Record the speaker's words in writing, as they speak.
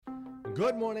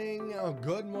Good morning,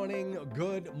 good morning,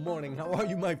 good morning. How are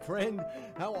you, my friend?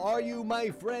 How are you, my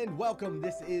friend? Welcome.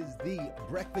 This is the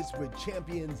Breakfast with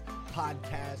Champions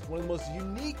podcast, one of the most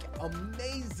unique,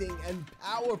 amazing, and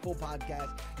powerful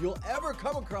podcasts you'll ever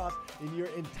come across in your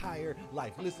entire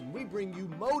life. Listen, we bring you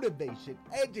motivation,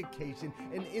 education,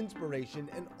 and inspiration,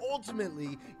 and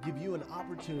ultimately give you an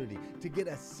opportunity to get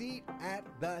a seat at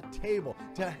the table,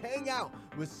 to hang out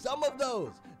with some of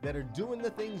those that are doing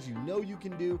the things you know you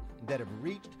can do, that have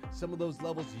reached some of those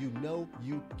levels you know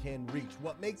you can reach.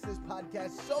 What makes this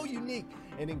podcast so unique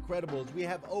and incredible is we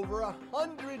have over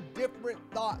 100 different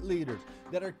thought leaders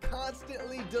that are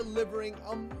constantly delivering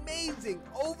amazing,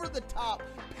 over-the-top,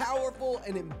 powerful,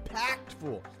 and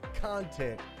impactful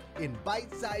content in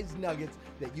bite-sized nuggets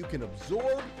that you can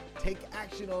absorb, take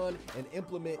action on, and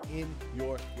implement in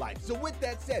your life. So with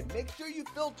that said, make sure you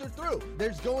filter through.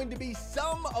 There's going to be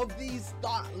some of these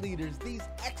thought leaders, these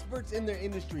experts in their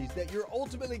industries that you're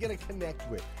ultimately going to connect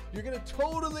with. You're going to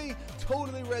totally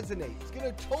resonate. It's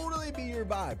going to totally be your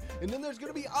vibe. And then there's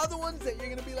going to be other ones that you're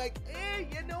going to be like,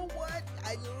 you know what?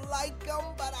 I like them,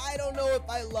 but I don't know if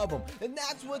I love them. And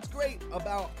that's what's great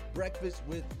about Breakfast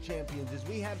with Champions is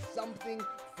we have something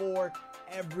for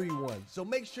everyone. So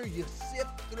make sure you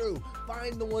sift through,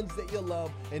 find the ones that you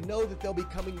love, and know that they'll be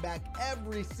coming back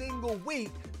every single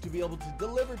week to be able to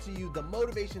deliver to you the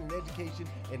motivation and education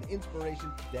and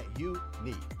inspiration that you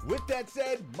need. With that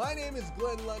said, my name is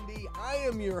Glenn Lundy. I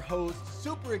am your host,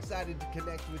 super excited to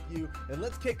connect with you, and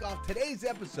let's kick off today's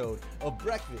episode of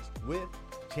Breakfast with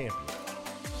Champions.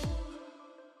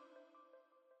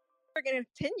 We're going to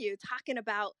continue talking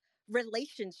about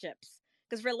relationships,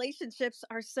 because relationships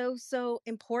are so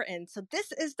important. So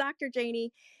this is Dr.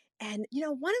 Janie. And,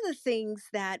 one of the things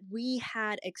that we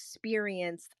had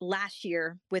experienced last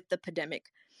year with the pandemic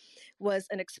was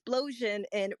an explosion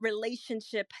in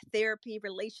relationship therapy,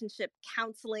 relationship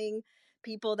counseling,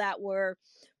 people that were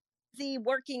busy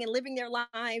working and living their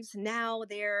lives. Now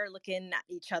they're looking at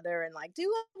each other and like, do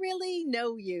I really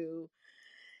know you?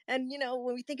 And,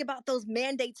 when we think about those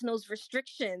mandates and those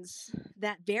restrictions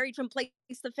that varied from place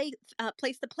to place,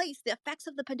 the effects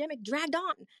of the pandemic dragged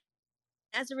on.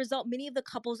 As a result, many of the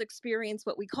couples experience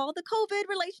what we call the COVID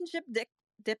relationship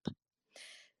dip.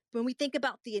 When we think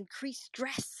about the increased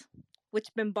stress,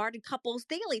 which bombarded couples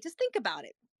daily, just think about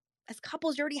it. As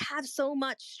couples, you already have so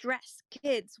much stress,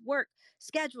 kids, work,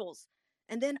 schedules,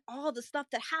 and then all the stuff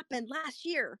that happened last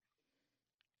year.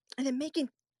 And then making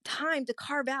time to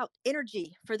carve out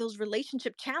energy for those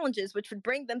relationship challenges, which would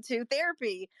bring them to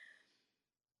therapy,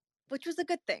 which was a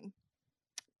good thing.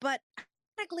 But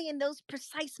ironically, in those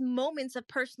precise moments of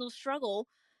personal struggle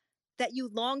that you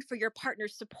longed for your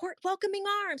partner's support, welcoming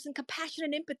arms, and compassion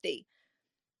and empathy.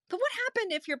 But what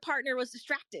happened if your partner was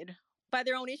distracted by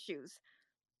their own issues,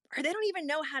 or they don't even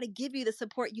know how to give you the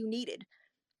support you needed?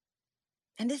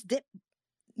 And this dip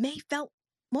may felt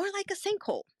more like a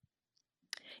sinkhole.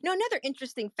 Another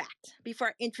interesting fact before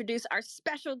I introduce our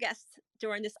special guest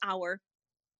during this hour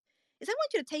is I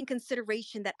want you to take in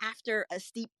consideration that after a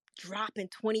steep drop in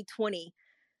 2020,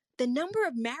 the number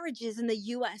of marriages in the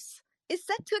U.S. is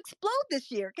set to explode this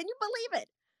year. Can you believe it?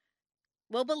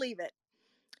 We'll believe it.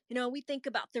 We think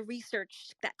about the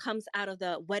research that comes out of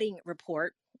the Wedding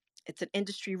Report. It's an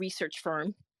industry research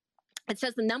firm. It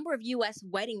says the number of U.S.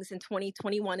 weddings in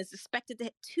 2021 is expected to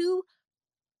hit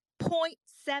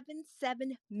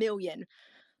 2.77 million,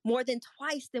 more than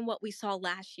twice than what we saw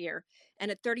last year,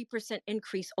 and a 30%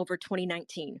 increase over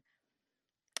 2019.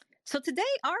 So today,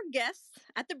 our guests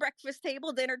at the breakfast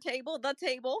table, dinner table, the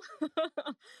table,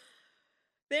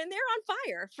 then they're on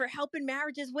fire for helping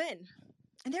marriages win.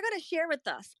 And they're going to share with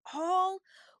us all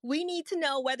we need to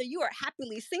know, whether you are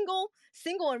happily single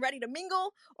and ready to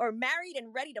mingle, or married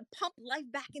and ready to pump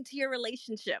life back into your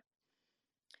relationship.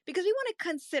 Because we want to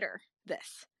consider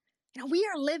this. We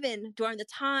are living during the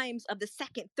times of the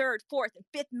second, third, fourth, and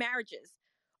fifth marriages,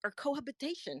 or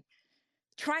cohabitation.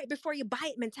 Try it before you buy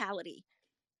it mentality.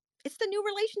 It's the new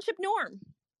relationship norm.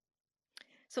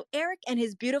 So Eric and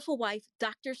his beautiful wife,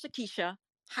 Dr. Shakisha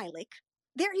Heilig,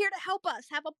 they're here to help us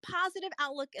have a positive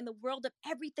outlook in the world of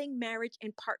everything marriage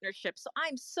and partnership. So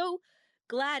I'm so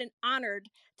glad and honored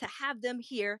to have them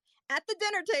here at the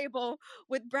dinner table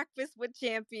with Breakfast with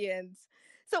Champions.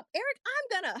 So Eric,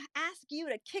 I'm going to ask you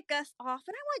to kick us off,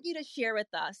 and I want you to share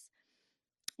with us.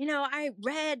 I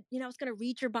read, I was going to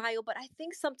read your bio, but I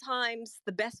think sometimes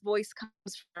the best voice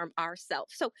comes from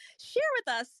ourselves. So share with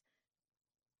us,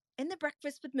 in the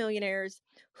Breakfast with Millionaires,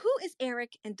 who is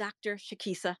Eric and Dr.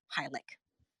 Shakisha Heilig?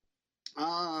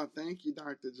 Thank you,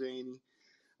 Dr. Janie.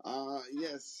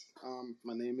 Yes,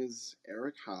 my name is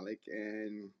Eric Heilig,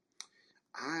 and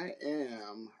I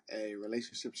am a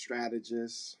relationship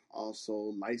strategist,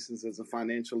 also licensed as a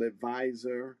financial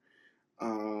advisor,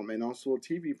 and also a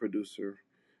TV producer.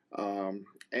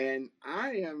 And I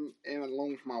am, and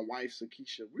along with my wife,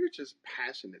 Sakisha, we're just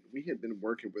passionate. We have been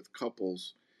working with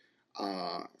couples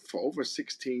for over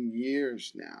 16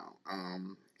 years now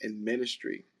in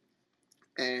ministry.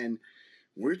 And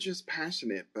we're just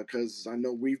passionate because I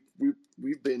know we've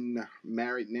been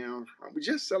married now. We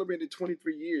just celebrated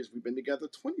 23 years. We've been together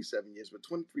 27 years, but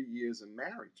 23 years in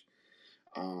marriage.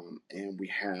 And we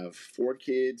have 4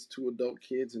 kids, 2 adult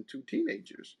kids, and 2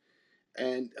 teenagers.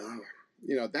 And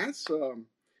that's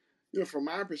from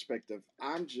my perspective,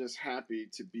 I'm just happy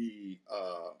to be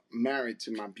married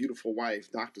to my beautiful wife,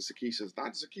 Dr. Sakisha.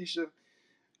 Dr. Sakisha,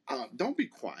 don't be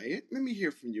quiet. Let me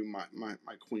hear from you, my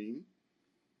queen.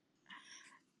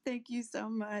 Thank you so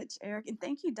much, Eric. And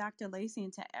thank you, Dr. Lacey,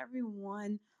 and to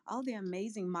everyone, all the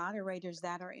amazing moderators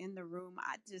that are in the room.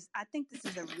 I think this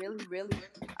is a really, really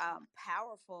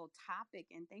powerful topic.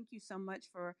 And thank you so much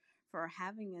for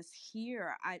having us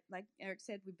here. Like Eric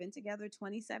said, we've been together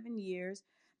 27 years,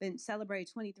 been celebrating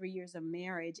 23 years of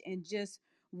marriage, and just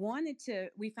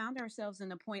we found ourselves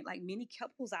in a point like many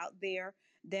couples out there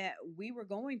that we were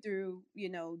going through,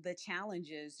 the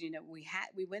challenges,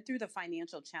 we went through the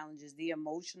financial challenges, the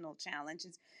emotional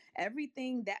challenges,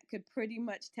 everything that could pretty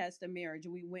much test a marriage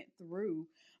we went through.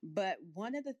 But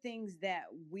one of the things that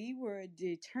we were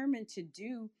determined to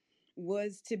do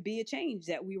was to be a change,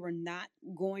 that we were not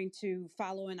going to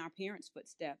follow in our parents'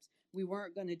 footsteps. We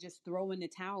weren't going to just throw in the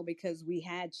towel because we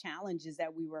had challenges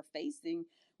that we were facing.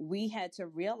 We had to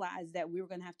realize that we were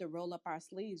going to have to roll up our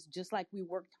sleeves, just like we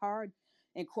worked hard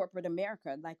in corporate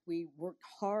America, like we worked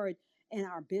hard in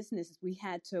our business. We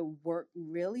had to work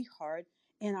really hard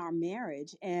in our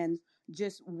marriage, and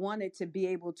just wanted to be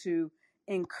able to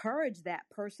encourage that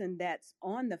person that's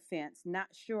on the fence, not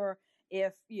sure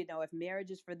if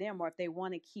marriage is for them or if they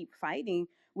want to keep fighting.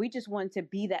 We just want to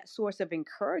be that source of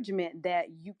encouragement that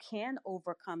you can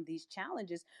overcome these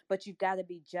challenges, but you've got to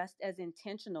be just as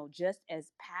intentional, just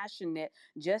as passionate,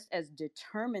 just as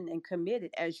determined and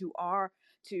committed as you are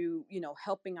to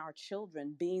helping our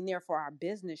children, being there for our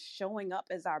business, showing up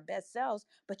as our best selves.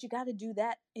 But you got to do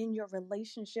that in your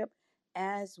relationship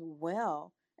as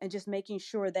well, and just making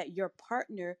sure that your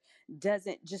partner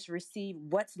doesn't just receive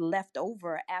what's left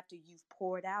over after you've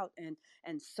poured out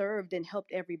and served and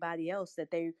helped everybody else,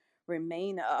 that they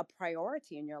remain a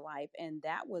priority in your life. And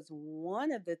that was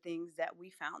one of the things that we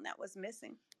found that was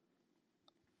missing.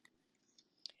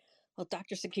 Well,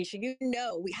 Dr. Sakisha,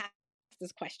 we have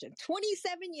this question.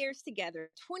 27 years together,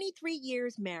 23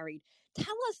 years married.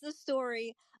 Tell us the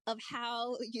story of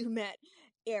how you met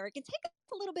Eric, and take us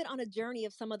a little bit on a journey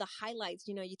of some of the highlights.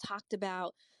 You talked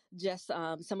about just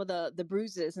some of the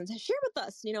bruises, and share with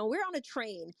us. We're on a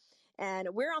train, and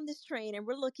we're on this train, and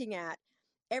we're looking at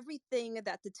everything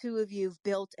that the two of you have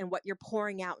built and what you're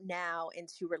pouring out now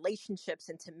into relationships,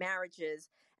 into marriages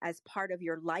as part of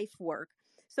your life work.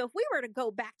 So if we were to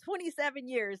go back 27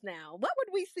 years now, what would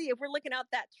we see if we're looking out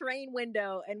that train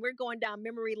window and we're going down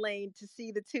memory lane to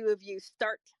see the two of you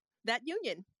start that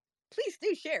union? Please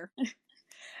do share.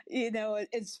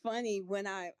 It's funny when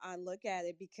I look at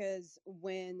it, because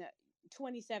when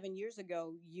 27 years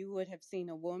ago, you would have seen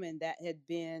a woman that had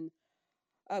been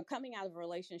coming out of a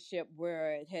relationship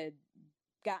where it had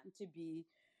gotten to be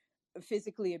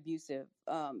physically abusive,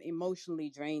 emotionally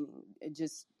draining,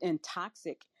 just and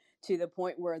toxic, to the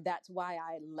point where that's why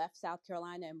I left South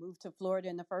Carolina and moved to Florida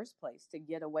in the first place, to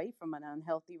get away from an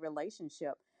unhealthy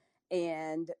relationship,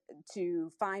 and to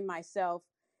find myself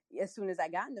as soon as I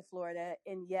got into Florida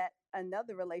in yet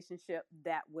another relationship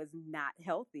that was not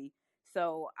healthy.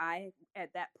 So I,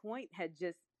 at that point, had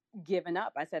just given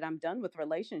up. I said, I'm done with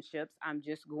relationships. I'm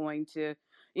just going to,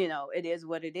 it is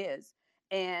what it is.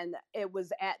 And it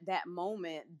was at that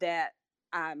moment that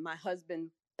my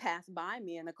husband passed by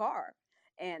me in the car.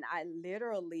 And I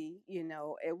literally,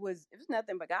 it was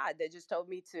nothing but God that just told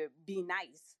me to be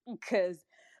nice,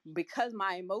 because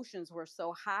my emotions were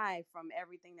so high from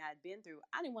everything that I'd been through.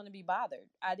 I didn't want to be bothered.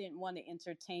 I didn't want to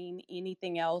entertain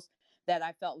anything else that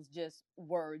I felt was just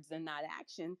words and not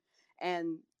action.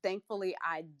 And thankfully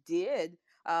I did,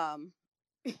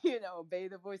 obey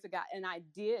the voice of God. And I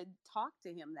did talk to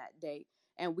him that day.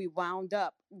 And we wound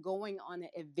up going on an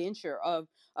adventure of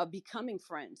becoming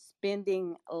friends,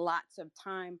 spending lots of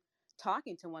time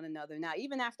talking to one another. Now,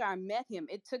 even after I met him,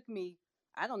 it took me,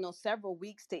 I don't know, several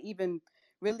weeks to even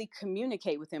really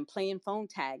communicate with him, playing phone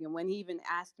tag. And when he even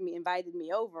invited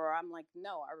me over, I'm like,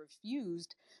 no, I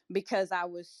refused, because I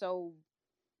was so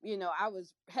I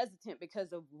was hesitant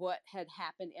because of what had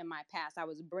happened in my past. I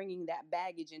was bringing that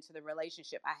baggage into the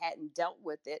relationship. I hadn't dealt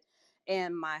with it.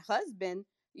 And my husband,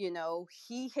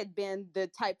 he had been the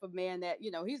type of man that,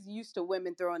 he's used to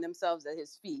women throwing themselves at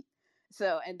his feet.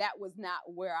 So, and that was not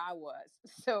where I was.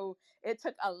 So it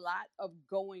took a lot of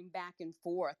going back and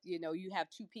forth. You have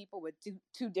two people with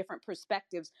two different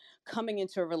perspectives coming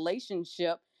into a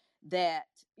relationship that,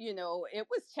 it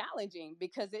was challenging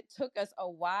because it took us a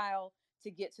while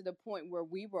to get to the point where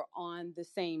we were on the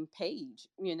same page.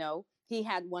 He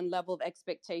had one level of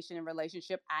expectation in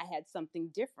relationship, I had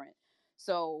something different.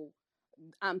 So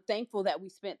I'm thankful that we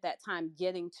spent that time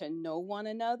getting to know one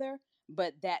another,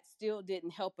 but that still didn't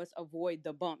help us avoid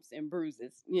the bumps and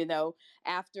bruises.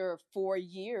 After 4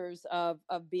 years of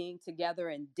being together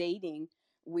and dating,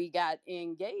 we got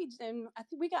engaged, and I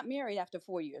think we got married after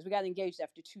 4 years. We got engaged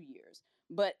after 2 years,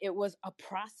 but it was a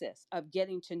process of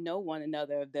getting to know one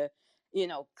another, of the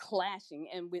clashing.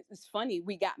 And it's funny,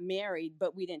 we got married,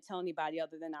 but we didn't tell anybody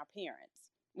other than our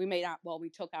parents. We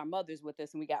took our mothers with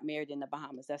us and we got married in the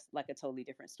Bahamas. That's like a totally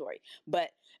different story. But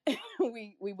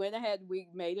we went ahead, we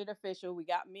made it official, we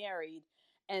got married,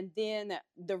 and then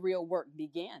the real work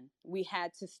began. We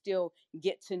had to still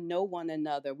get to know one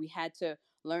another. We had to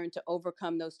learn to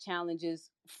overcome those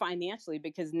challenges financially,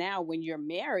 because now when you're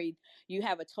married, you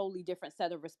have a totally different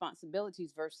set of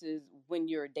responsibilities versus when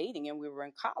you're dating and we were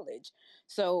in college.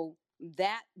 So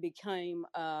that became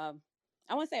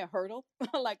I want to say a hurdle,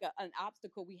 like an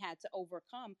obstacle we had to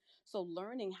overcome. So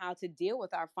learning how to deal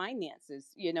with our finances.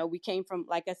 We came from,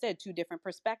 like I said, two different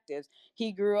perspectives.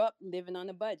 He grew up living on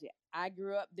a budget. I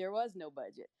grew up, there was no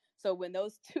budget. So when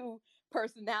those two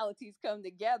personalities come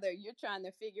together, you're trying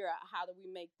to figure out, how do we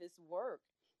make this work?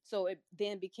 So it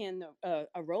then became a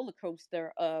roller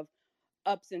coaster of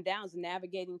ups and downs,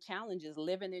 navigating challenges,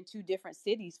 living in two different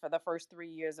cities for the first 3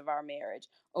 years of our marriage,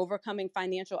 overcoming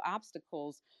financial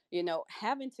obstacles,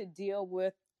 having to deal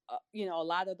with, a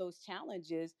lot of those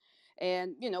challenges.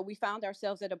 And, we found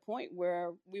ourselves at a point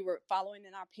where we were following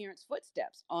in our parents'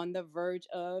 footsteps, on the verge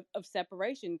of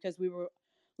separation, because we were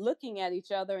looking at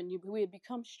each other, and we had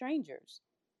become strangers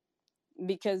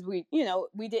because we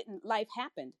didn't, life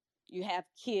happened. You have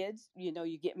kids,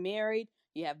 you get married,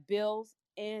 you have bills,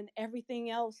 and everything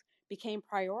else became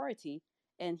priority.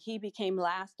 And he became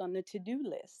last on the to-do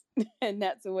list. And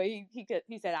that's the way he said,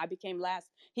 he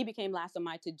became last on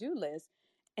my to-do list.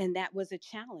 And that was a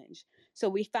challenge. So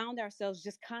we found ourselves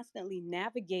just constantly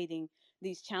navigating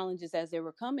these challenges as they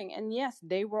were coming. And yes,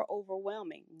 they were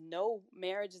overwhelming. No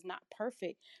marriage is not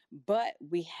perfect, but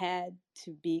we had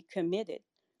to be committed.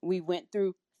 We went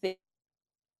through things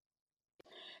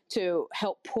to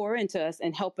help pour into us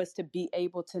and help us to be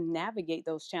able to navigate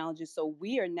those challenges. So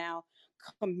we are now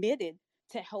committed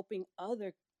to helping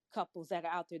other couples that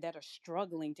are out there that are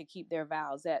struggling to keep their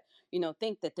vows, that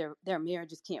think that their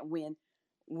marriages can't win.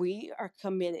 We are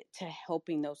committed to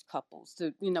helping those couples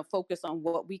to focus on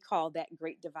what we call that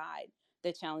great divide,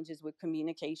 the challenges with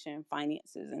communication,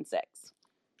 finances, and sex.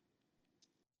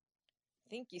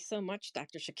 Thank you so much,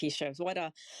 Dr. Shakisha. What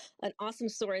an awesome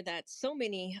story that so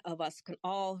many of us can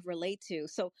all relate to.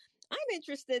 So I'm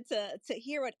interested to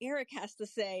hear what Eric has to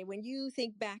say when you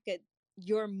think back at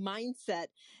your mindset,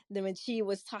 then when she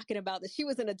was talking about that she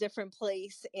was in a different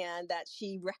place and that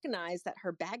she recognized that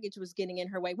her baggage was getting in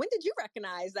her way. When did you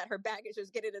recognize that her baggage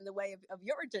was getting in the way of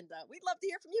your agenda? We'd love to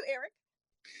hear from you, Eric.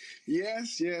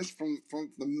 Yes.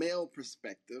 From the male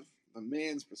perspective, the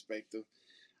man's perspective,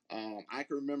 I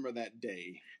can remember that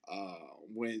day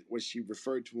when what she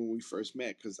referred to when we first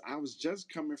met, because I was just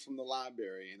coming from the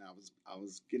library, and I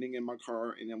was getting in my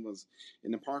car, and it was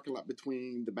in the parking lot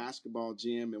between the basketball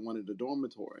gym and one of the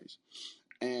dormitories,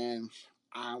 and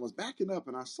I was backing up,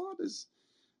 and I saw this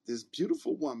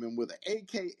beautiful woman with an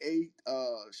AKA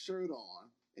shirt on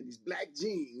and these black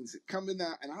jeans coming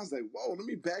out, and I was like, whoa, let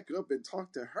me back up and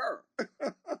talk to her.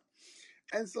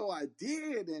 And so I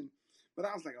did, but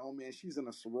I was like, oh man, she's in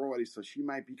a sorority, so she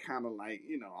might be kind of like,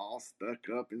 all stuck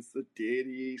up and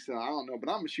sedity. So I don't know, but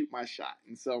I'm gonna shoot my shot.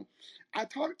 And so I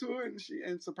talked to her,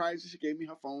 and surprisingly, she gave me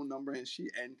her phone number, and she,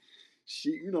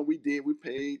 we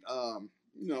paid,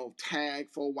 tag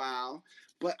for a while,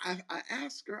 but I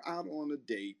asked her out on a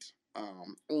date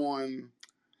on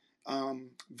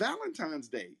Valentine's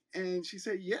Day, and she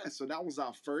said yes. So that was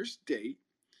our first date,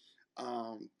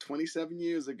 27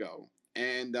 years ago,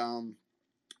 and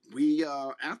we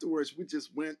afterwards we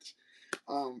just went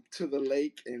to the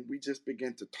lake, and we just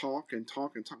began to talk and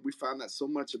talk and talk. We found out so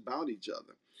much about each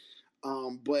other,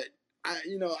 but I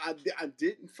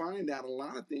didn't find out a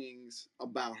lot of things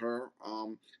about her,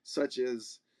 such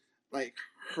as like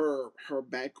her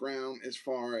background as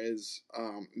far as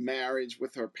marriage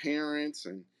with her parents,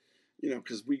 and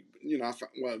because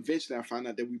well, eventually I found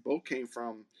out that we both came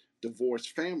from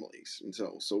divorced families, and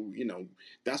so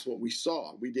that's what we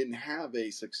saw. We didn't have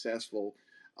a successful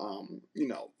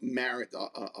marriage,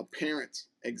 a parent's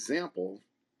example,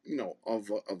 of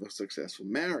a successful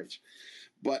marriage.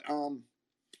 But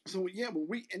so yeah, but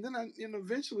we and then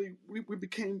eventually we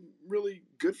became really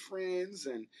good friends,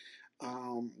 and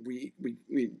we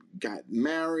got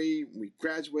married, we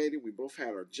graduated, we both had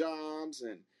our jobs,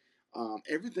 and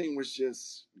everything was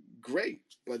just great.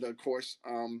 But of course,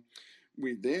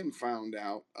 we then found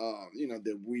out,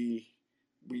 that we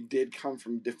did come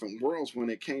from different worlds when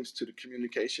it comes to the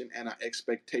communication and our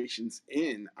expectations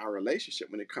in our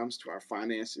relationship when it comes to our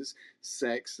finances,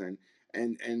 sex,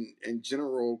 and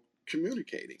general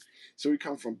communicating. So we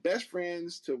come from best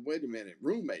friends to, wait a minute,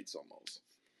 roommates almost.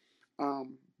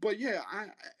 But yeah,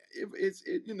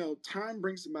 time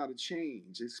brings about a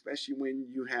change, especially when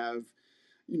you have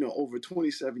over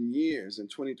 27 years and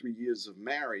 23 years of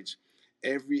marriage.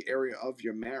 Every area of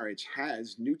your marriage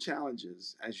has new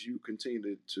challenges as you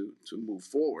continue to move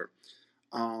forward,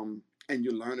 and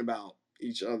you learn about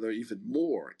each other even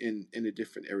more in the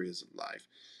different areas of life.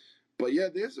 But yeah,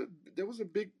 there was a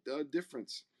big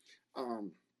difference,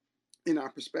 um, in our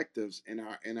perspectives, in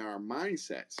our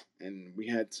mindsets, and we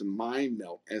had to mind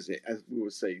melt, as we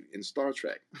would say in Star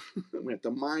Trek. We had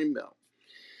to mind melt.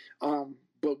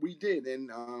 But we did, and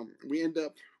we end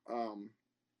up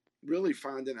really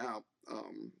finding out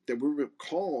that we were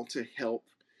called to help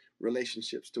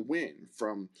relationships to win,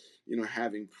 from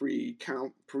having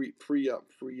premarital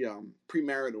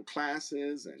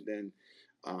classes, and then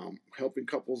helping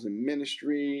couples in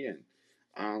ministry,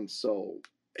 and so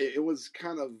it was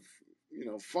kind of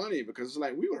funny, because it's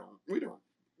like we don't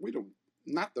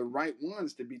not the right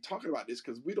ones to be talking about this,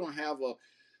 because we don't have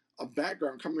a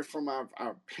background coming from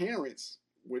our parents,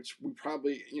 which we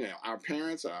probably, our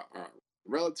parents, our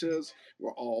relatives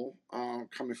were all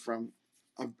coming from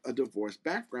a divorced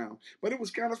background. But it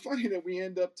was kind of funny that we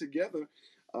end up together,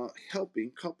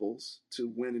 helping couples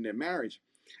to win in their marriage.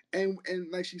 And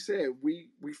like she said, we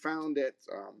found that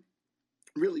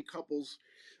really couples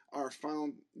are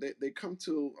found that they come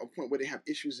to a point where they have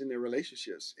issues in their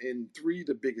relationships, and three of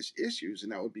the biggest issues,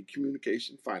 and that would be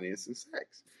communication, finance, and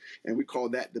sex. And we call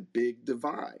that the big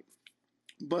divide.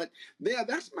 But yeah,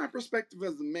 that's my perspective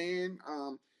as a man.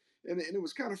 And it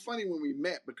was kind of funny when we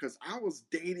met, because I was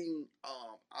dating,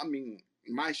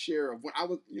 my share of,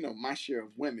 my share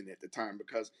of women at the time,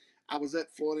 because I was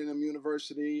at Florida A&M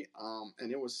University,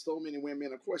 and there was so many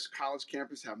women. Of course, college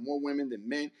campus have more women than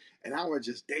men, and I was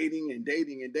just dating and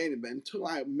dating and dating. But until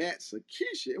I met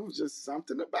Sakisha, it was just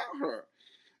something about her,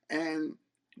 and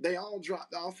they all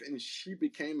dropped off, and she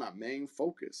became my main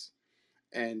focus.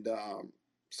 And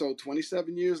so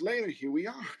 27 years later, here we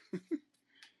are.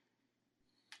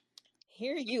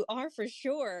 Here you are for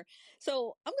sure.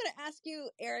 So I'm going to ask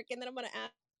you, Eric, and then I'm going to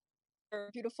ask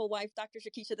your beautiful wife, Dr.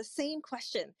 Shakisha, the same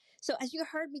question. So, as you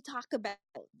heard me talk about,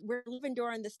 we're living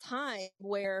during this time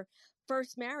where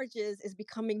first marriages is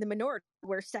becoming the minority,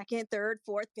 where second, third,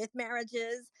 fourth, fifth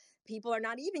marriages, people are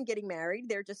not even getting married.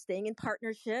 They're just staying in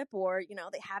partnership, or,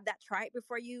 they have that try it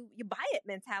before you buy it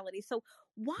mentality. So,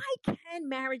 why can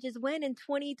marriages win in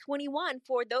 2021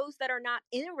 for those that are not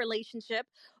in a relationship,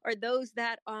 or those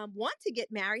that want to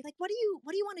get married? Like, what do you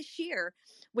want to share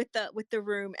with the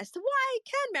room as to why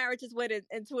can marriages win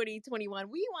in 2021?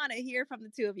 We want to hear from the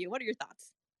two of you. What are your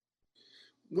thoughts?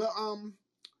 Well,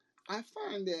 I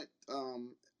find that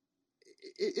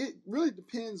it really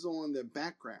depends on their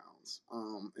backgrounds,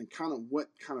 and kind of what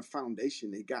kind of foundation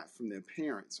they got from their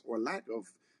parents, or lack of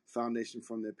foundation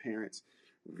from their parents.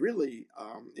 Really,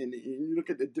 and you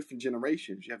look at the different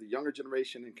generations. You have the younger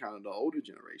generation and kind of the older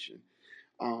generation.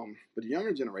 But the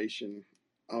younger generation,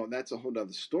 oh, that's a whole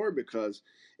other story, because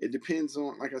it depends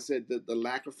on, like I said, the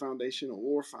lack of foundation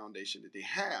or foundation that they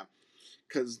have,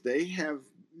 because they have,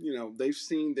 they've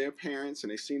seen their parents,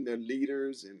 and they've seen their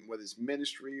leaders, and whether it's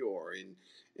ministry or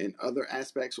in other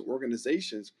aspects of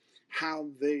organizations, how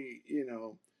they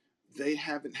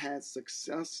haven't had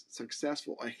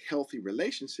successful or healthy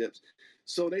relationships.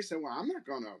 So they say, well, I'm not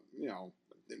gonna,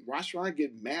 why should I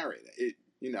get married?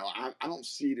 I don't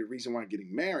see the reason why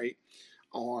getting married,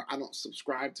 or I don't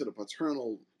subscribe to the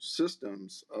paternal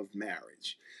systems of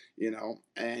marriage,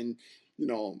 and you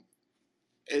know,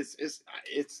 it's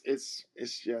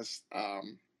just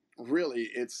really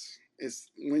it's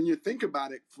when you think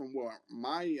about it from what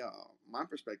my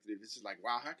perspective, it's just like,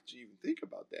 wow, how could you even think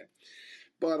about that?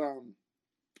 But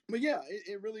but yeah,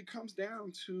 it really comes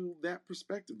down to that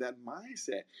perspective, that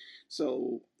mindset.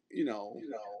 So you know,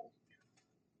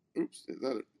 oops, is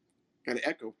that got an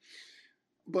echo?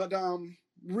 But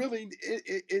really,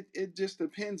 it just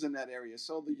depends in that area.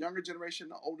 So the younger generation,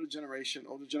 the older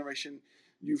generation,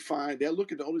 you find they'll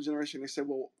look at the older generation. They say,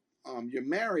 well, you're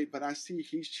married, but I see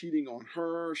he's cheating on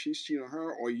her, she's cheating on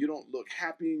her, or you don't look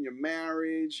happy in your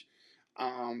marriage.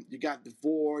 You got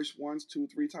divorced once, two,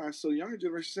 three times. So the younger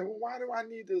generation say, well, why do I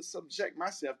need to subject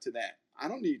myself to that? I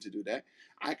don't need to do that.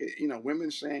 I can, women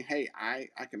saying, hey, I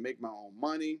can make my own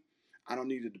money. I don't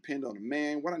need to depend on a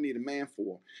man. What I need a man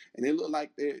for? And they look like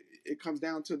it comes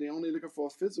down to they're only looking for a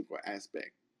physical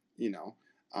aspect,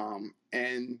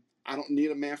 and I don't need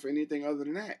a man for anything other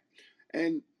than that.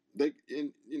 And they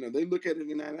look at it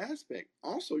in that aspect.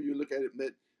 Also, you look at it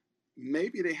that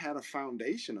maybe they had a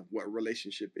foundation of what a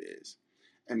relationship is,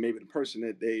 and maybe the person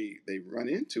that they run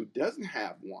into doesn't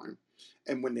have one,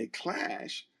 and when they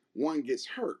clash, one gets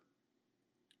hurt,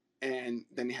 and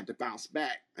then they have to bounce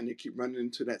back, and they keep running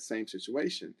into that same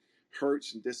situation.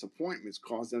 Hurts and disappointments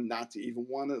cause them not to even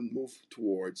want to move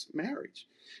towards marriage.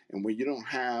 And when you don't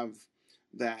have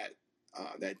that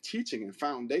that teaching and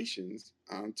foundations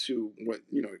to what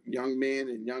young men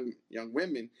and young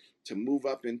women to move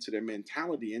up into their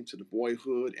mentality, into the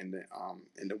boyhood and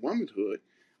the womanhood,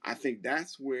 I think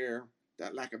that's where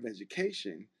that lack of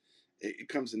education it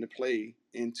comes into play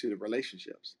into the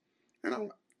relationships. And I'm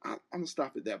gonna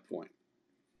stop at that point.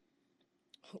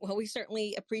 Well, we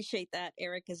certainly appreciate that,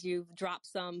 Eric, as you've dropped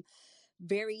some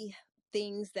very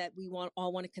things that we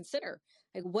all want to consider.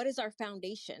 Like, what is our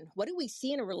foundation? What do we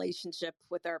see in a relationship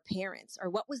with our parents? Or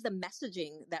what was the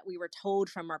messaging that we were told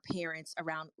from our parents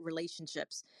around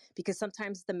relationships? Because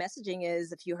sometimes the messaging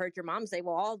is, if you heard your mom say,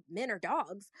 well, all men are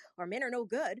dogs, or men are no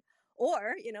good.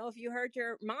 Or, if you heard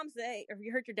your mom say, or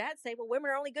you heard your dad say, well, women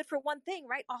are only good for one thing,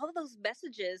 right? All of those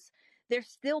messages, they're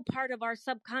still part of our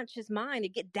subconscious mind.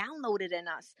 It get downloaded in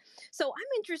us. So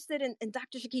I'm interested in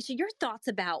Dr. Shakisha, your thoughts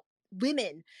about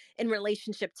women in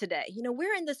relationship today.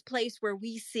 We're in this place where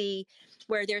we see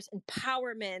where there's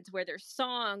empowerment, where there's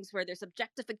songs, where there's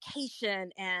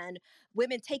objectification, and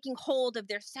women taking hold of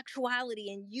their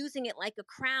sexuality and using it like a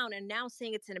crown, and now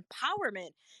saying it's an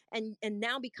empowerment, and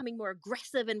now becoming more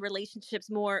aggressive in relationships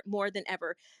more than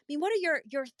ever. I mean, what are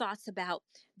your thoughts about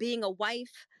being a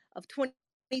wife of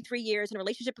 23 years in a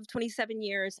relationship of 27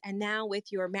 years, and now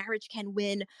with your Marriage Can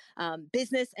Win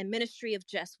business and ministry of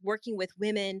just working with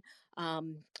women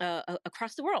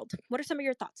across the world? What are some of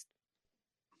your thoughts?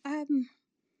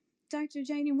 Dr.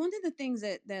 Janie, one of the things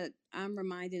that I'm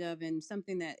reminded of, and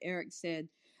something that Eric said,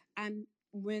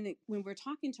 when we're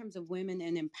talking in terms of women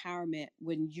and empowerment,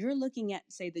 when you're looking at,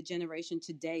 say, the generation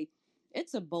today,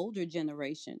 it's a bolder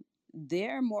generation.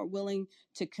 They're more willing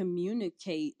to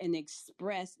communicate and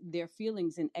express their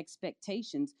feelings and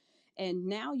expectations. And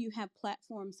now you have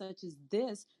platforms such as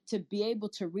this to be able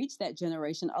to reach that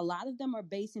generation. A lot of them are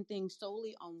basing things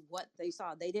solely on what they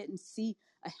saw. They didn't see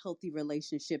a healthy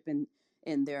relationship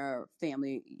in their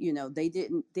family. They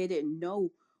didn't know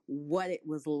what it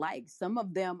was like. Some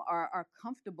of them are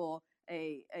comfortable.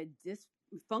 A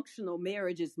dysfunctional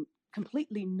marriage is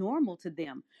completely normal to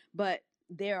them, but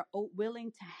they're willing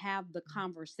to have the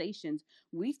conversations.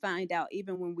 We find out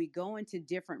even when we go into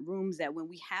different rooms that when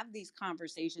we have these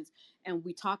conversations and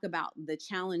we talk about the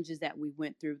challenges that we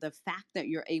went through, the fact that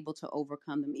you're able to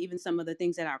overcome them, even some of the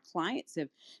things that our clients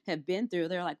have been through,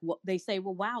 they're like, well, they say,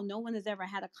 well, wow, no one has ever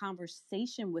had a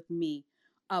conversation with me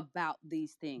about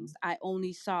these things. I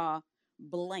only saw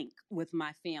blank with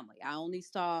my family. I only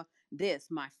saw this.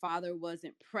 My father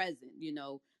wasn't present.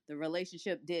 The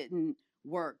relationship didn't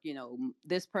work.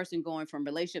 This person going from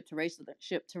relationship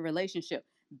to relationship,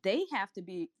 they have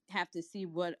to see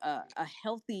what a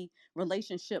healthy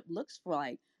relationship looks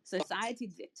like.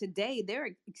 Society today, they're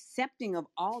accepting of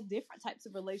all different types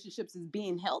of relationships as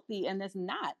being healthy, and that's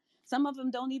not. Some of them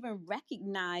don't even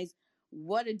recognize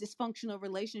what a dysfunctional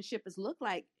relationship is look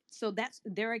like. So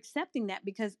they're accepting that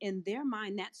because in their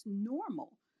mind that's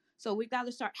normal. So we've got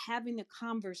to start having the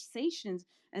conversations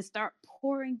and start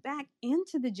pouring back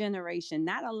into the generation,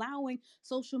 not allowing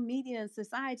social media and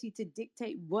society to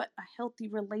dictate what a healthy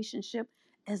relationship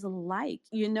is like.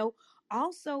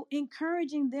 Also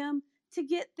encouraging them to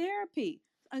get therapy.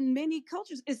 In many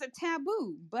cultures, it's a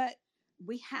taboo, but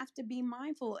we have to be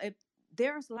mindful. If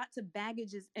there's lots of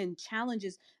baggages and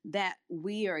challenges that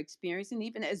we are experiencing,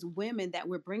 even as women, that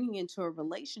we're bringing into a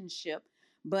relationship,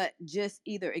 but just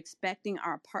either expecting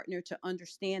our partner to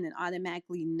understand and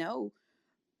automatically know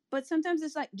But sometimes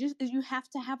it's like just you have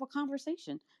to have a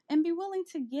conversation and be willing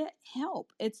to get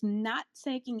help. It's not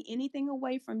taking anything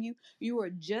away from you. You are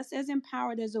just as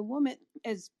empowered as a woman.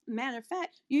 As a matter of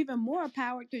fact, you're even more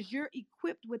empowered because you're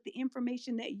equipped with the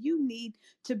information that you need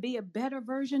to be a better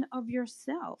version of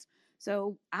yourself.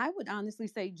 So I would honestly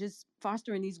say just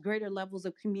fostering these greater levels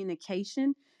of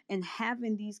communication and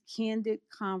having these candid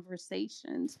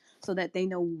conversations so that they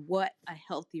know what a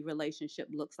healthy relationship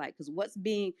looks like. Because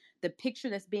the picture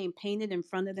that's being painted in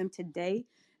front of them today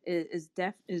is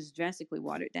drastically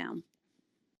watered down.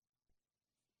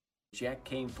 Jack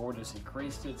Kane Ford has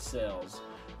increased its sales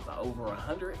by over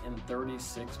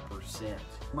 136%.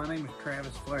 My name is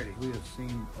Travis Flaherty. We have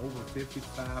seen over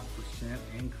 55%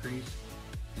 increase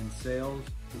in sales.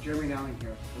 Jeremy Nowling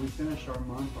here. We finished our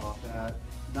month off at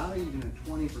not even a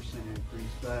 20%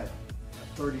 increase, but a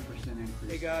 30% increase.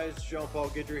 Hey guys, Jean-Paul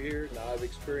Guidry here. I've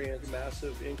experienced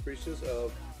massive increases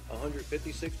of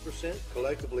 156%,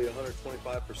 collectively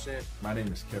 125%. My name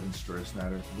is Kevin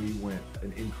Strasnatter. We went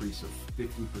an increase of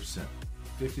 50%.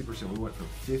 50%. We went from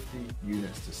 50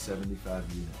 units to 75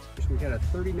 units. We had a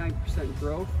 39%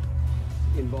 growth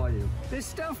in volume. This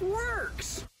stuff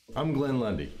works! I'm Glenn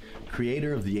Lundy,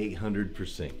 creator of the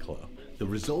 800% Club. The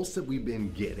results that we've been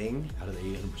getting out of the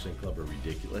 800% Club are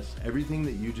ridiculous. Everything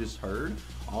that you just heard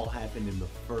all happened in the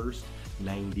first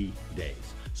 90 days.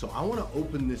 So I want to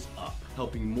open this up,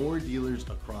 helping more dealers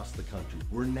across the country.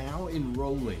 We're now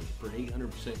enrolling for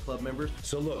 800% Club members.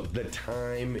 So look, the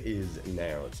time is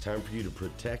now. It's time for you to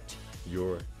protect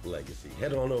your legacy.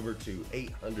 Head on over to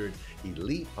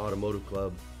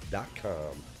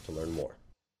 800EliteAutomotiveClub.com to learn more.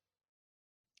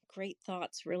 Great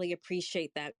thoughts. Really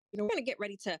appreciate that. We're going to get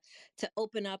ready to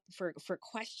open up for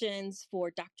questions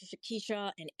for Dr.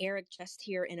 Shakisha and Eric just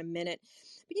here in a minute.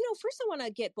 But, first I want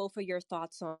to get both of your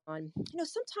thoughts on,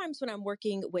 sometimes when I'm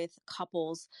working with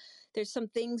couples, there's some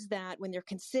things that when they're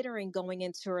considering going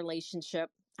into a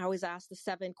relationship, I always ask the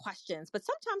 7 questions. But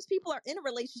sometimes people are in a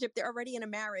relationship, they're already in a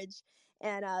marriage,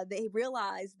 and they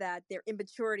realize that their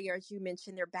immaturity, or as you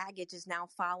mentioned, their baggage is now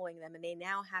following them, and they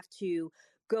now have to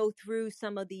go through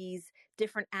some of these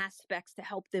different aspects to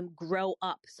help them grow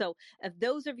up. So if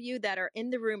those of you that are in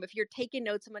the room, if you're taking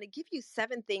notes, I'm going to give you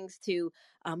 7 things to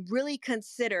really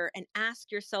consider and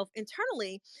ask yourself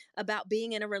internally about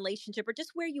being in a relationship, or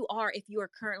just where you are if you are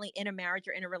currently in a marriage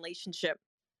or in a relationship.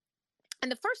 And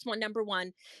the first one, number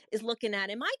 1, is looking at,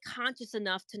 am I conscious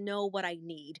enough to know what I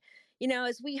need?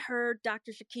 As we heard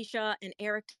Dr. Shakisha and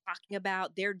Eric talking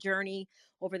about their journey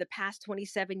over the past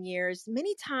 27 years,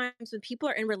 many times when people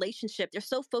are in relationship, they're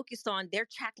so focused on their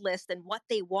checklist and what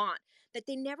they want that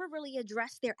they never really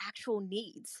address their actual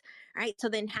needs, right? So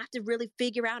then have to really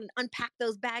figure out and unpack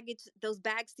those bags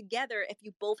together if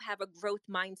you both have a growth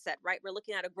mindset, right? We're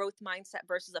looking at a growth mindset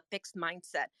versus a fixed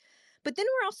mindset. But then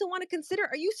we also want to consider,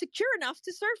 are you secure enough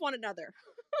to serve one another?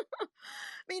 I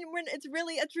mean, it's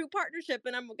really a true partnership,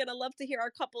 and I'm going to love to hear our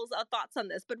couples' thoughts on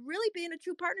this, but really being a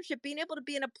true partnership, being able to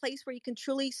be in a place where you can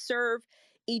truly serve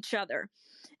each other.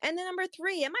 And then number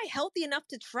 3, am I healthy enough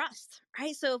to trust,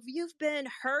 right? So if you've been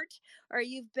hurt or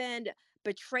you've been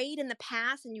betrayed in the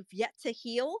past and you've yet to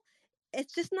heal,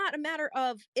 it's just not a matter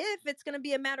of if, it's going to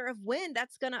be a matter of when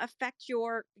that's going to affect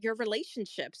your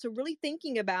relationship. So really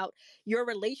thinking about your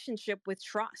relationship with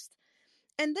trust.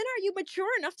 And then are you mature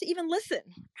enough to even listen,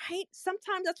 right?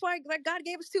 Sometimes that's why God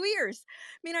gave us 2 ears.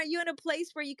 I mean, are you in a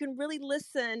place where you can really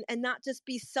listen and not just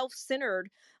be self-centered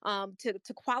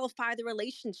to qualify the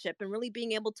relationship, and really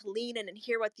being able to lean in and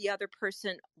hear what the other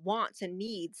person wants and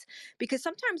needs? Because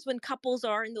sometimes when couples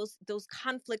are in those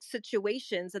conflict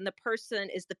situations and the person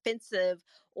is defensive,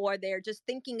 or they're just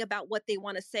thinking about what they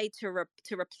want to say to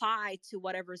reply to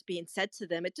whatever's being said to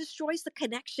them, it destroys the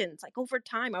connections. Like over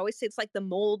time, I always say it's like the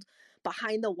mold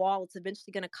behind the wall. It's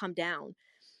eventually going to come down.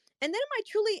 And then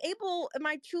am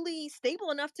I truly stable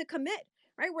enough to commit?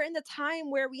 Right? We're in the time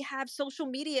where we have social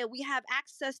media, we have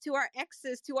access to our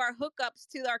exes, to our hookups,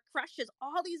 to our crushes,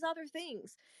 all these other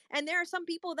things. And there are some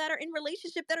people that are in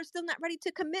relationship that are still not ready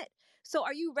to commit. So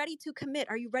are you ready to commit?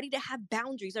 Are you ready to have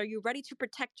boundaries? Are you ready to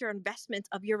protect your investment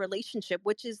of your relationship,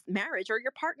 which is marriage or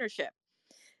your partnership?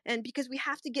 And because we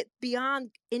have to get beyond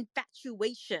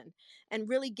infatuation and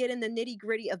really get in the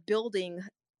nitty-gritty of building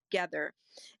together.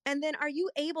 And then are you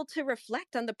able to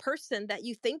reflect on the person that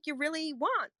you think you really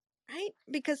want, right?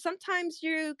 Because sometimes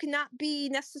you cannot be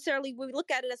necessarily, we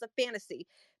look at it as a fantasy.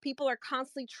 People are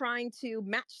constantly trying to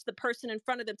match the person in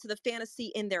front of them to the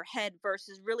fantasy in their head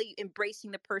versus really embracing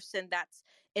the person that's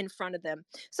in front of them.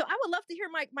 So I would love to hear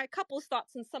my couple's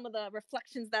thoughts on some of the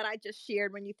reflections that I just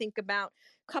shared when you think about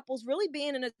couples really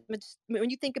being when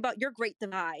you think about your great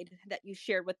divide that you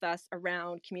shared with us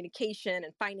around communication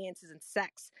and finances and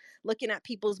sex, looking at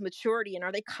people's maturity and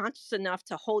are they conscious enough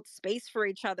to hold space for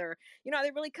each other? Are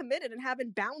they really committed and having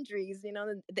boundaries?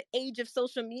 The age of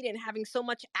social media and having so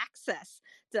much access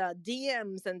to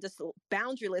DMs and just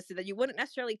boundaryless that you wouldn't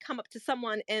necessarily come up to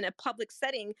someone in a public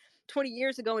setting 20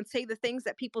 years ago and say the things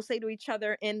that people say to each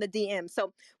other in the DM.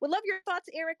 So would love your thoughts,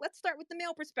 Eric. Let's start with the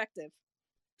male perspective.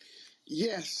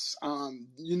 Yes,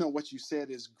 what you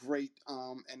said is great,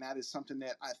 and that is something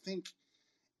that I think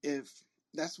if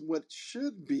that's what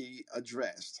should be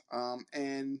addressed.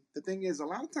 And the thing is, a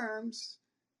lot of times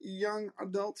young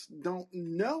adults don't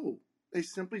know. They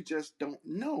simply just don't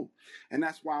know. And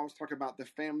that's why I was talking about the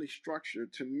family structure,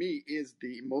 to me, is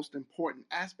the most important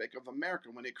aspect of America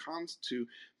when it comes to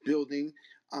building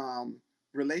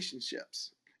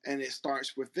relationships. And it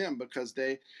starts with them because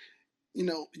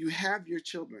you have your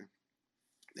children.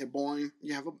 They're born.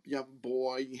 You have a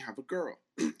boy. You have a girl.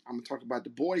 I'm gonna talk about the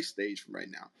boy stage right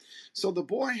now. So the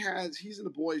boy he's in the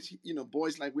boys.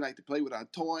 Boys we like to play with our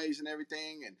toys and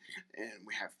everything, and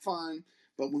we have fun.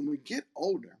 But when we get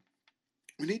older,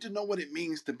 we need to know what it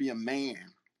means to be a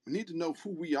man. We need to know who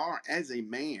we are as a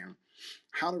man,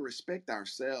 how to respect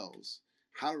ourselves,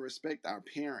 how to respect our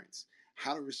parents,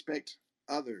 how to respect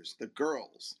others, the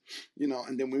girls,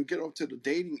 and then when we get up to the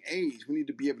dating age, we need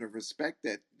to be able to respect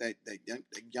that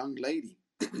young lady,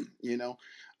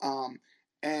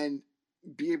 and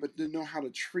be able to know how to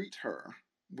treat her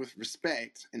with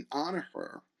respect and honor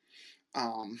her,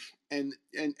 and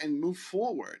move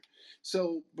forward.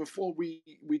 So before we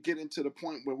get into the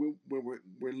point where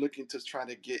we're looking to try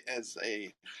to get as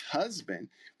a husband,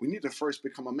 we need to first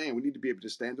become a man. We need to be able to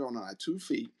stand on our 2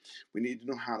 feet. We need to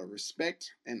know how to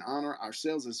respect and honor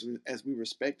ourselves as we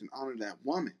respect and honor that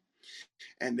woman.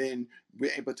 And then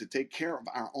we're able to take care of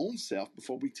our own self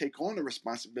before we take on the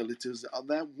responsibilities of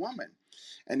that woman.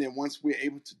 And then once we're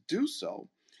able to do so,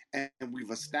 and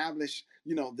we've established,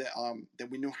 that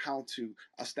we know how to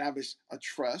establish a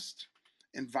trust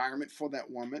environment for that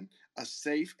woman, a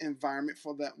safe environment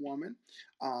for that woman,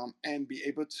 and be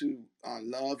able to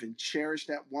love and cherish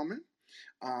that woman,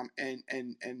 and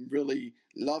really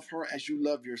love her as you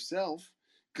love yourself.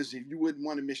 Because if you wouldn't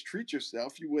want to mistreat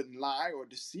yourself, you wouldn't lie or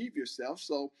deceive yourself.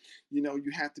 So,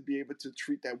 you have to be able to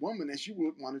treat that woman as you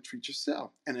would want to treat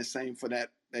yourself. And the same for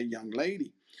that young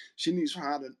lady. She needs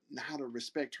how to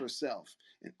respect herself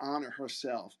and honor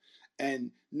herself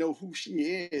and know who she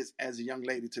is as a young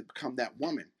lady to become that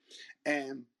woman.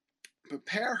 And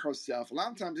prepare herself. A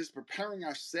lot of times it's preparing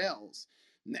ourselves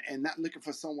and not looking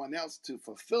for someone else to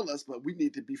fulfill us, but we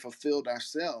need to be fulfilled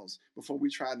ourselves before we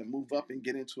try to move up and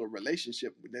get into a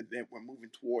relationship that we're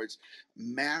moving towards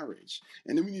marriage.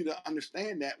 And then we need to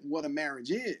understand that what a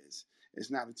marriage is. It's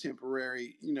not a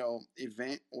temporary,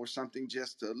 event or something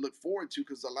just to look forward to,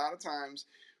 because a lot of times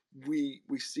we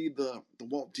see the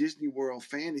Walt Disney World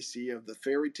fantasy of the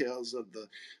fairy tales of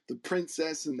the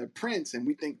princess and the prince, and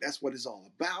we think that's what it's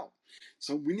all about.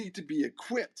 So we need to be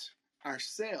equipped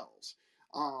ourselves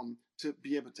to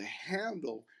be able to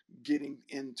handle getting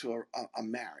into a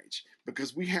marriage,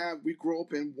 because we grow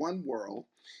up in one world,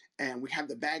 and we have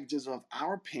the baggages of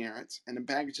our parents and the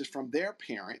baggages from their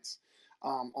parents,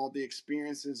 all the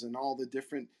experiences and all the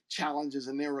different challenges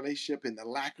in their relationship and the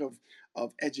lack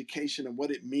of education and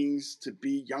what it means to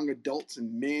be young adults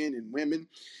and men and women,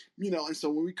 and so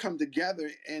when we come together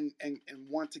and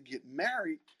want to get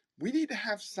married, we need to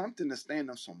have something to stand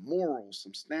on, some morals,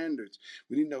 some standards.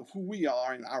 We need to know who we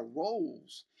are and our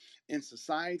roles in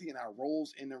society and our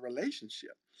roles in a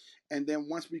relationship. And then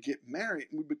once we get married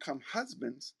and we become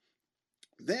husbands,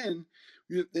 then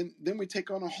we take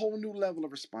on a whole new level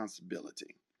of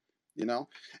responsibility,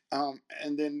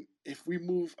 and then if we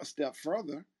move a step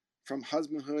further from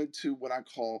husbandhood to what I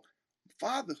call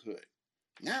fatherhood,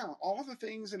 now all the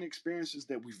things and experiences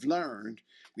that we've learned,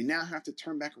 we now have to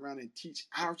turn back around and teach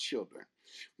our children.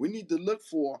 We need to look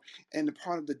for, and the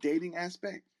part of the dating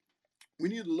aspect, we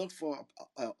need to look for,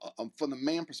 from the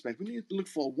man perspective, we need to look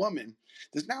for a woman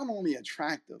that's not only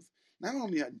attractive, not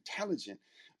only intelligent,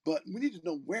 but we need to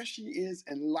know where she is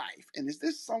in life. And is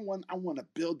this someone I want to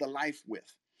build a life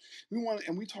with?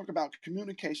 We talk about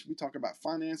communication, we talk about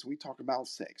finance, we talk about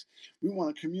sex. We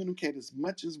want to communicate as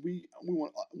much as we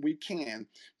can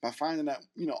by finding out,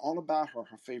 all about her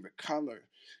favorite color,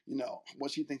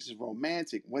 what she thinks is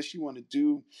romantic, what she want to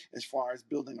do as far as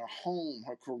building her home,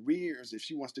 her careers, if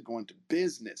she wants to go into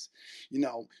business.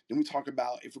 Then we talk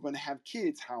about if we're going to have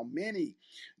kids, how many.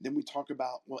 Then we talk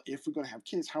about, well, if we're going to have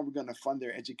kids, how we're going to fund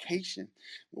their education.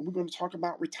 Well, we're going to talk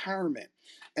about retirement.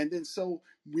 And then so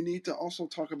we need to also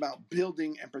talk about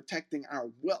building and protecting our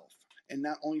wealth. And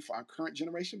not only for our current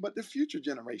generation, but the future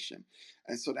generation.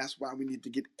 And so that's why we need to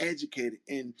get educated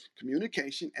in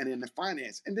communication and in the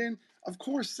finance. And then, of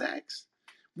course, sex.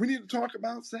 We need to talk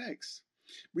about sex.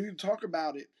 We need to talk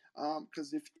about it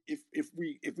because if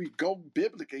we go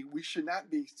biblically, we should not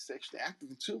be sexually active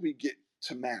until we get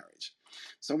to marriage.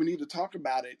 So we need to talk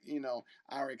about it,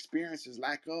 our experiences,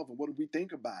 lack of, and what do we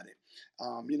think about it,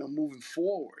 moving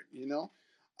forward,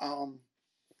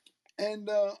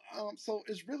 So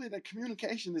it's really that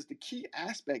communication is the key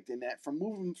aspect in that, from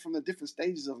moving from the different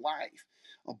stages of life,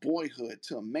 a boyhood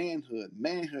to a manhood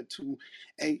to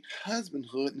a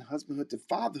husbandhood, and husbandhood to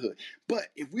fatherhood. But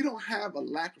if we don't have a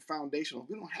lack of foundation, if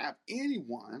we don't have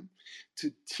anyone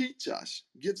to teach us,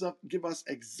 give us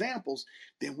examples,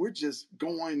 then we're just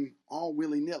going all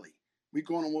willy-nilly. We're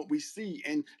going on what we see.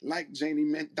 And like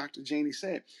Dr. Janie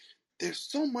said, there's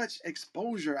so much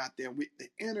exposure out there with the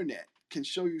internet. Can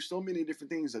show you so many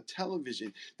different things. A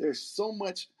television, there's so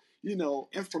much,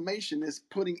 information that's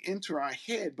putting into our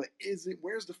head, but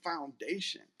where's the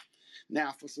foundation?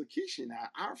 Now for Sakisha,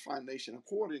 our foundation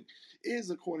according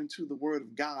to the word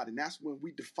of God. And that's when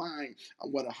we define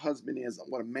what a husband is,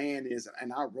 what a man is,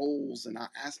 and our roles and our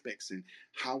aspects and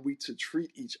how we to treat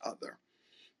each other,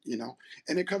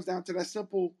 and it comes down to that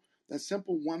simple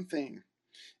one thing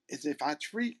is if I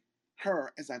treat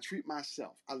her as I treat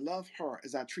myself. I love her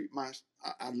as I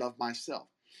love myself.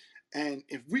 And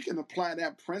if we can apply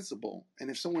that principle, and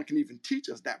if someone can even teach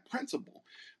us that principle,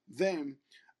 then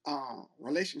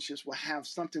relationships will have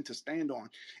something to stand on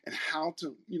and how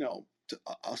to,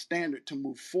 a standard to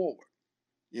move forward,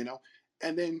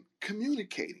 and then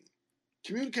communicating.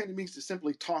 Communicating means to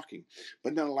simply talking,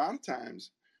 but then a lot of times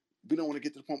we don't want to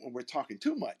get to the point where we're talking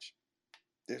too much.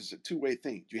 There's a two-way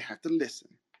thing. You have to listen.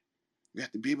 We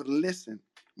have to be able to listen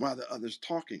while the other's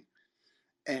talking.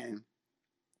 And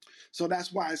so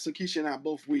that's why Sakisha and I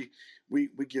both, we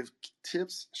give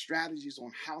tips, strategies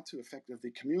on how to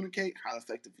effectively communicate, how to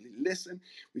effectively listen.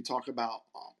 We talk about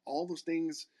all those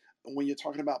things when you're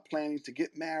talking about planning to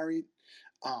get married,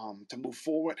 to move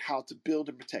forward, how to build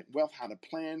and protect wealth, how to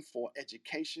plan for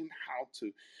education, how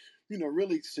to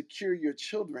really secure your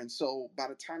children. So by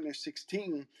the time they're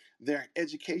 16, their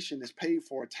education is paid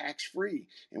for tax-free.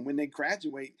 And when they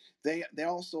graduate, they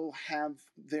also have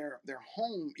their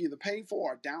home either paid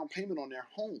for or down payment on their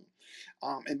home.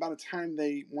 And by the time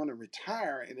they want to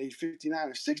retire at age 59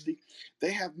 or 60,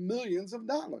 they have millions of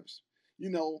dollars,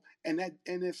 and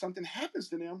if something happens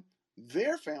to them,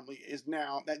 their family is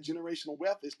now, that generational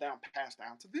wealth is now passed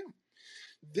down to them.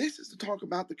 This is to talk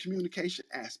about the communication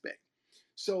aspect.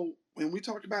 So when we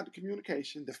talk about the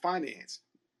communication, the finance,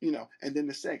 and then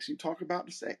the sex, you talk about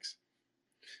the sex.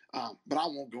 But I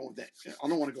won't go with that. I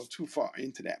don't want to go too far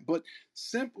into that. But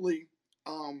simply,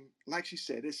 like she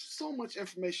said, there's so much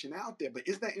information out there, but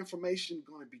is that information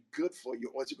going to be good for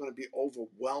you, or is it going to be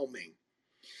overwhelming?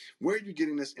 Where are you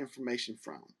getting this information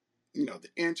from? The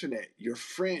internet, your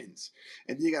friends,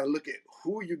 and you got to look at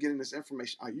who are you getting this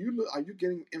information. Are you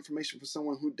getting information from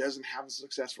someone who doesn't have a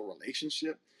successful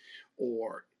relationship?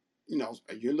 Or,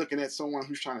 you're looking at someone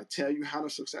who's trying to tell you how to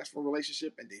successful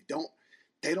relationship and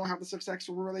they don't have a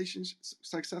successful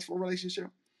relationship.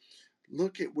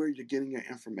 Look at where you're getting your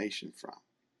information from.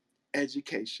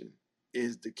 Education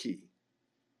is the key.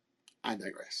 I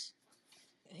digress.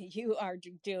 You are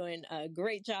doing a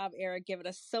great job, Eric, giving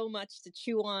us so much to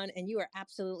chew on. And you are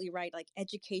absolutely right. Like,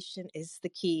 education is the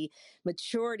key.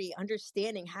 Maturity,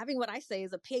 understanding, having what I say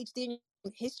is a PhD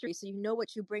in history. So you know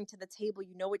what you bring to the table,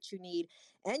 you know what you need,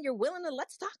 and you're willing to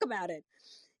let's talk about it.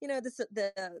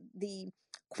 The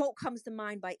quote comes to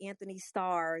mind by Anthony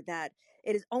Starr that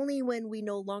it is only when we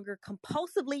no longer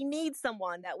compulsively need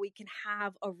someone that we can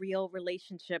have a real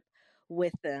relationship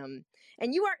with them.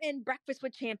 And you are in Breakfast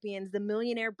with Champions, the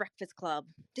Millionaire Breakfast Club.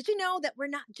 Did you know that we're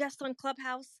not just on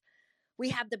Clubhouse? We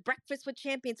have the Breakfast with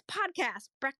Champions podcast,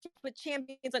 Breakfast with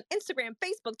Champions on Instagram,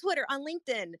 Facebook, Twitter, on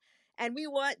LinkedIn. And we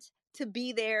want to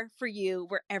be there for you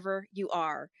wherever you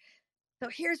are. So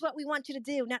here's what we want you to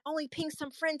do. Not only ping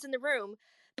some friends in the room,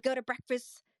 but go to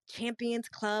Breakfast Champions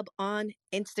Club on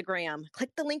Instagram.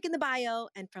 Click the link in the bio,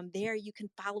 and from there you can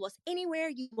follow us anywhere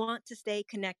you want to stay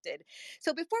connected.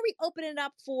 So before we open it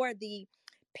up for the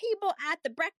people at the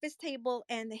breakfast table,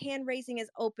 and the hand raising is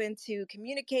open to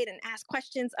communicate and ask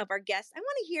questions of our guests. I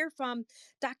want to hear from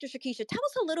Dr. Shakisha. Tell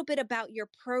us a little bit about your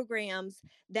programs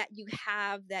that you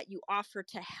have, that you offer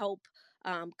to help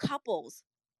couples.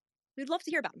 We'd love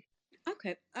to hear about them.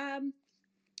 Okay.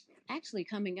 Actually,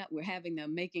 coming up, we're having the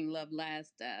Making Love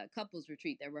Last couples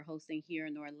retreat that we're hosting here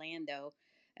in Orlando.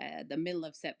 The middle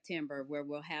of September, where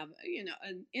we'll have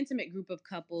an intimate group of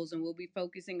couples, and we'll be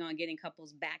focusing on getting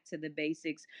couples back to the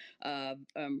basics of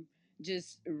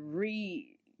just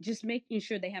making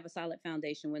sure they have a solid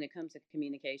foundation when it comes to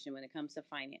communication, when it comes to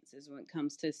finances, when it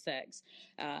comes to sex,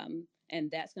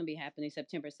 and that's going to be happening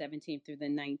September 17th through the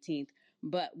 19th.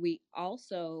 But we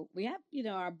have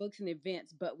our books and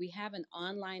events, but we have an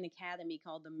online academy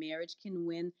called the Marriage Can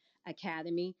Win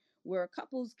Academy, where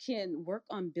couples can work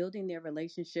on building their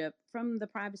relationship from the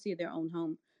privacy of their own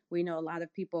home. We know a lot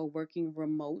of people are working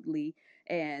remotely,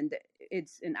 and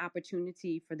it's an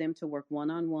opportunity for them to work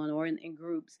one-on-one or in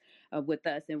groups with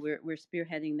us. And we're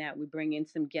spearheading that. We bring in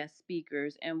some guest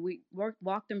speakers, and we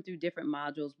walk them through different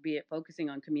modules, be it focusing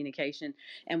on communication.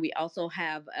 And we also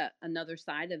have another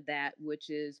side of that, which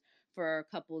is for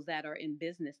couples that are in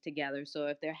business together. So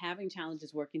if they're having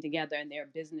challenges working together and they're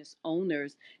business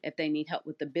owners, if they need help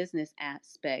with the business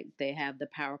aspect, they have the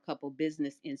Power Couple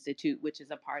Business Institute, which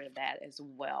is a part of that as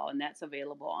well. And that's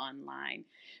available online.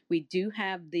 We do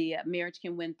have the Marriage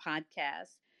Can Win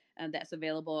podcast that's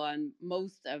available on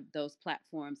most of those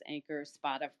platforms, Anchor,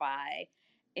 Spotify.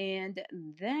 And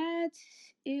that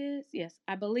is, yes,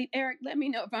 I believe, Eric, let me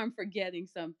know if I'm forgetting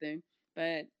something,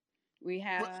 but we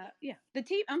have, the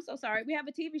TV. I'm so sorry. We have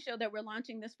a TV show that we're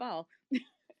launching this fall,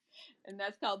 and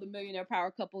that's called the Millionaire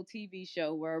Power Couple TV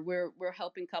show, where we're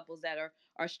helping couples that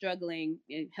are struggling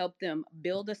and help them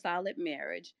build a solid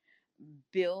marriage,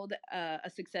 build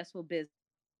a successful business.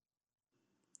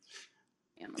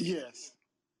 Yes.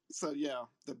 So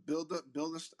the build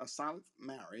a solid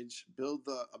marriage, build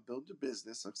a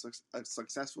business, a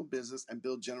successful business, and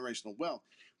build generational wealth,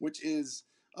 which is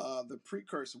the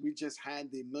precursor. We just had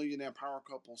the Millionaire Power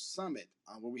Couple Summit,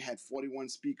 where we had 41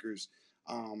 speakers,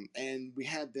 and we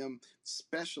had them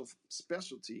specialize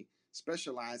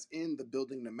in the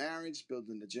building the marriage,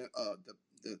 building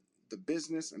the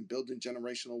business, and building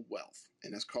generational wealth,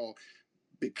 and that's called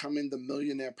Becoming the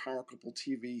Millionaire Power Couple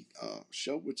TV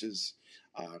show, which is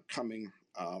coming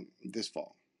this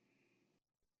fall.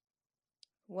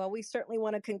 Well, we certainly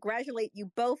want to congratulate you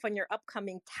both on your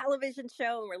upcoming television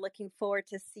show, and we're looking forward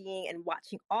to seeing and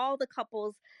watching all the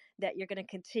couples that you're going to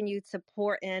continue to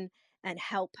pour in and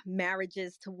help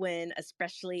marriages to win,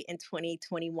 especially in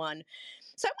 2021.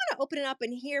 So I want to open it up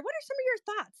and hear, what are some of your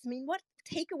thoughts? I mean, what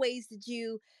takeaways did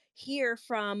you hear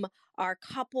from our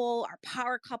couple, our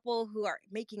power couple, who are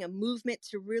making a movement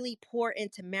to really pour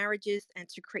into marriages and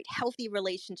to create healthy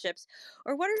relationships?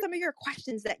 Or what are some of your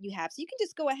questions that you have? So you can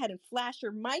just go ahead and flash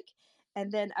your mic,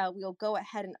 and then we'll go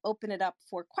ahead and open it up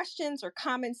for questions or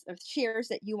comments or shares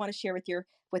that you want to share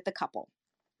with the couple.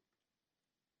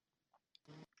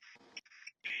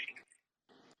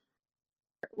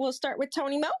 We'll start with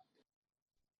Tony Mo.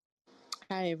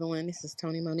 Hi, everyone. This is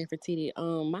Tony Mo Nefertiti.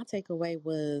 My takeaway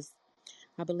was,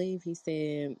 I believe he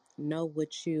said, know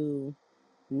what you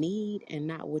need and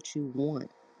not what you want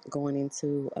going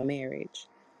into a marriage.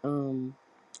 Am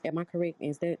I correct?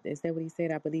 Is that what he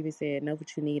said? I believe he said, know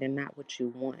what you need and not what you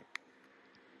want.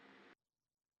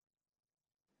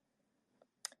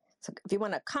 So if you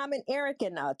want to comment, Eric,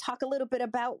 and talk a little bit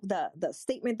about the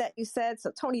statement that you said,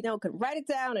 so Tony can write it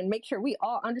down and make sure we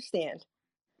all understand.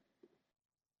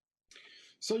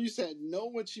 So you said know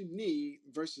what you need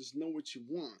versus know what you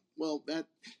want. Well,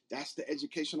 that's the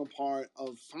educational part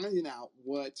of finding out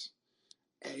what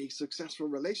a successful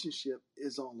relationship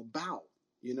is all about,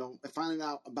 and finding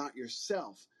out about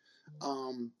yourself,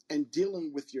 and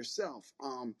dealing with yourself.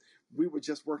 We were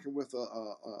just working with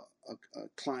a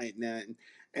client now,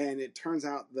 and it turns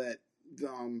out that,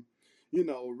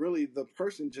 really the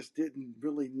person just didn't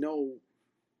really know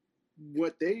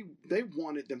what they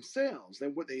wanted themselves,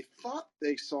 and what they thought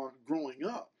they saw growing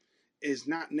up is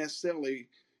not necessarily,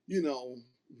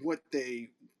 what they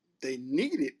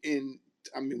needed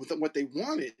what they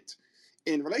wanted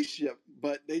in relationship,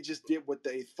 but they just did what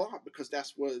they thought because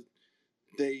that's what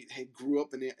they had grew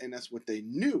up in, and that's what they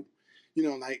knew.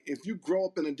 Like if you grow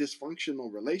up in a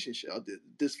dysfunctional relationship, a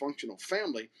dysfunctional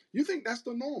family, you think that's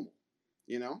the normal,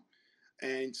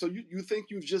 And so you think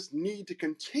you just need to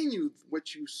continue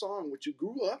what you saw and what you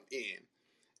grew up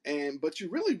in, but you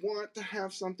really want to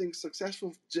have something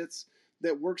successful just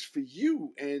that works for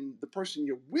you and the person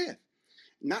you're with,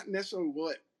 not necessarily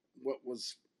what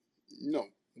was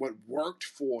what worked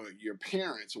for your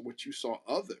parents or what you saw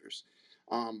others,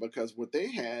 because what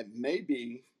they had may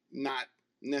be not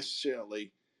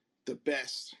necessarily the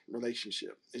best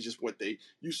relationship. It's just what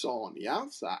you saw on the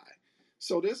outside.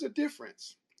 So there's a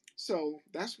difference. So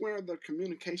that's where the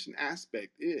communication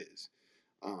aspect is,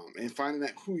 and finding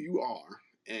out who you are,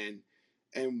 and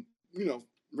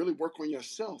really work on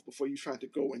yourself before you try to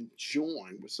go and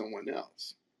join with someone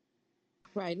else.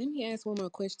 Right. Let me ask one more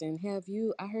question.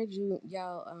 I heard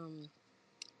y'all,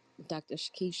 Dr.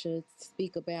 Shakisha,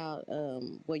 speak about,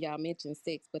 y'all mentioned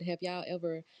sex, but have y'all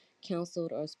ever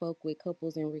counseled or spoke with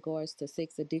couples in regards to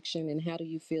sex addiction, and how do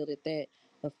you feel that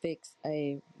affects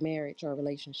a marriage or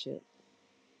relationship?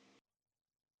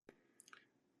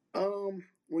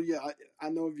 Well, yeah, I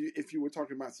know if you were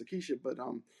talking about Sakisha, but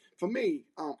for me,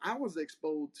 I was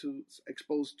exposed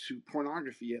to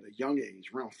pornography at a young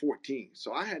age, around 14.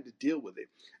 So I had to deal with it.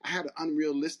 I had an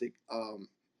unrealistic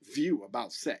view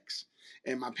about sex,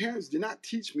 and my parents did not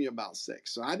teach me about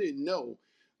sex, so I didn't know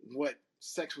what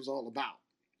sex was all about.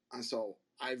 And so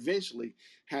I eventually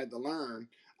had to learn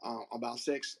about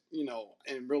sex,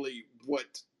 and really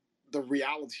what the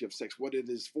reality of sex, what it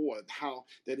is for, how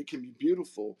that it can be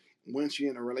beautiful once you're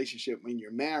in a relationship, when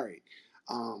you're married.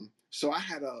 So I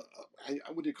had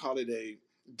I would call it a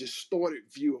distorted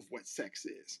view of what sex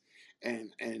is, and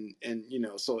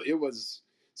so it was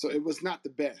not the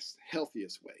best,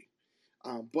 healthiest way.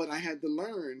 But I had to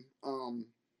learn,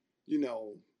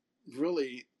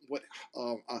 really what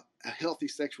a healthy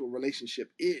sexual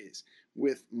relationship is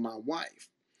with my wife.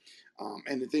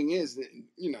 And the thing is that,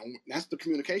 that's the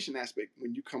communication aspect.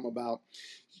 When you come about,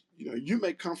 you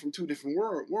may come from two different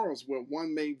worlds, where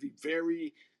one may be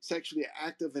very sexually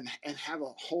active and have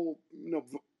a whole,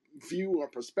 view or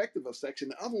perspective of sex,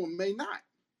 and the other one may not,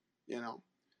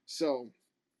 So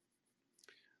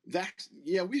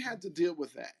we had to deal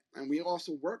with that. And we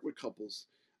also work with couples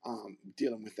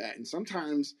dealing with that. And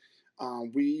sometimes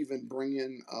we even bring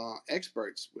in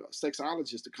experts,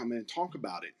 sexologists, to come in and talk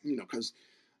about it, because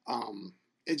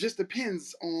it just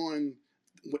depends on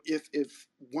if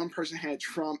one person had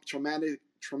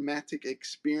traumatic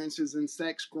experiences in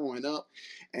sex growing up,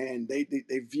 and they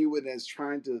view it as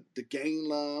trying to gain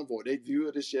love, or they view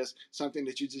it as just something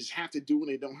that you just have to do and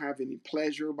they don't have any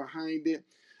pleasure behind it.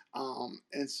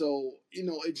 And so,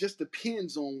 it just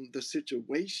depends on the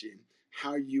situation,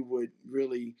 how you would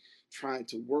really try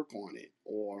to work on it,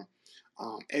 or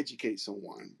educate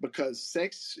someone, because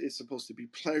sex is supposed to be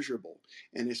pleasurable,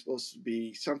 and it's supposed to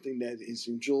be something that is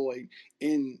enjoyed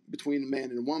in between a man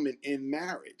and a woman in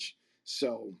marriage.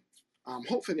 So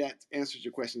hopefully that answers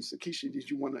your question. Sakisha,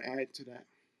 did you want to add to that?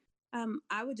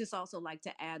 I would just also like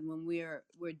to add, when we're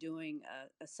doing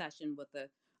a session with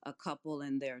a couple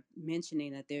and they're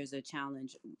mentioning that there's a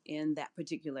challenge in that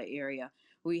particular area,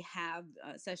 we have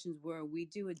sessions where we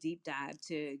do a deep dive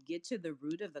to get to the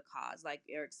root of the cause. Like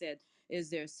Eric said, is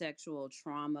there sexual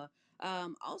trauma?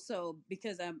 Also,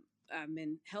 because I'm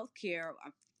in healthcare, I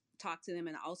talk to them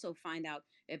and also find out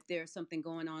if there's something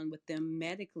going on with them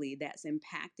medically that's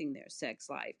impacting their sex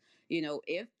life.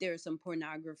 If there's some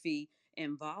pornography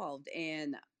involved,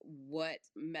 and what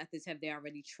methods have they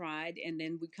already tried, and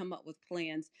then we come up with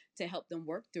plans to help them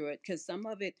work through it, because some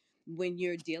of it, when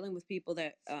you're dealing with people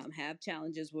that have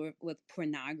challenges with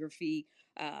pornography,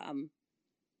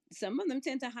 some of them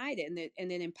tend to hide it,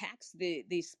 and it impacts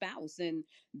the spouse, and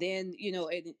then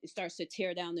it starts to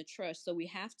tear down the trust. So we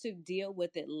have to deal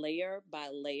with it layer by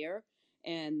layer,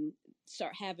 and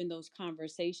start having those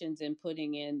conversations and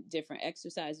putting in different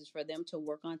exercises for them to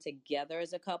work on together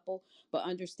as a couple. But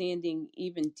understanding,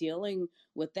 even dealing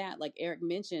with that, like Eric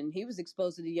mentioned, he was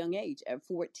exposed at a young age at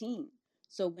 14.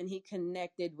 So when he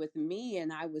connected with me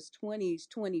and I was 20s,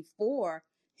 24,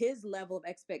 his level of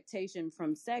expectation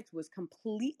from sex was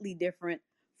completely different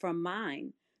from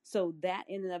mine. So that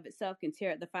in and of itself can tear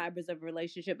at the fibers of a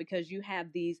relationship, because you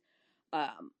have these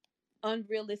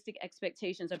unrealistic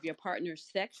expectations of your partner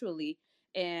sexually,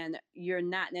 and you're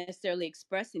not necessarily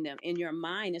expressing them. In your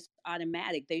mind, it's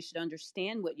automatic. They should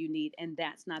understand what you need, and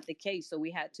that's not the case. So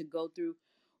we had to go through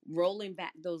rolling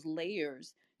back those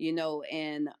layers,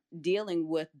 and dealing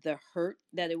with the hurt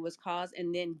that it was caused,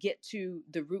 and then get to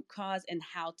the root cause and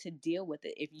how to deal with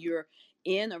it if you're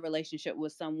in a relationship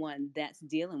with someone that's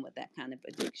dealing with that kind of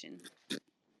addiction.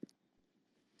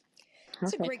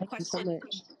 It's a great question.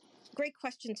 Great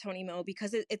question, Tony Mo,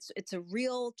 because it's a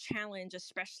real challenge,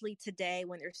 especially today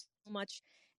when there's so much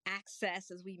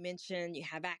access. As we mentioned, you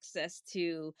have access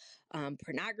to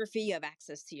pornography, you have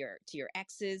access to your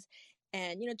exes,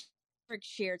 and Eric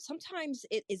shared, sometimes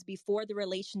it is before the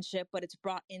relationship, but it's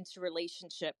brought into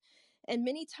relationship. And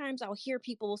many times I'll hear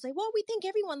people will say, well, we think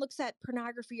everyone looks at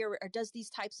pornography or does these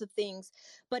types of things,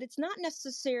 but it's not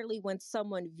necessarily when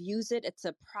someone views it, it's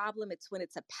a problem. It's when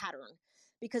it's a pattern.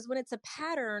 Because when it's a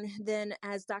pattern, then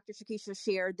as Dr. Shakisha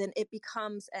shared, then it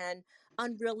becomes an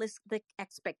unrealistic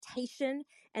expectation.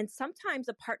 And sometimes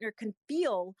a partner can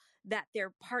feel that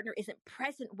their partner isn't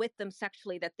present with them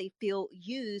sexually, that they feel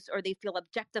used or they feel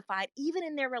objectified, even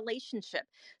in their relationship.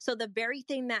 So the very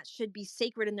thing that should be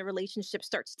sacred in the relationship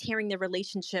starts tearing the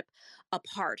relationship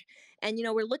apart. And,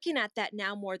 we're looking at that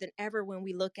now more than ever when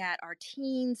we look at our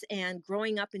teens and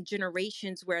growing up in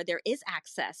generations where there is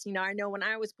access. I know when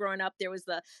I was growing up, there was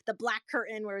the black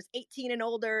curtain where it was 18 and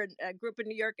older, and I grew up in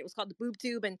New York. It was called the boob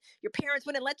tube, and your parents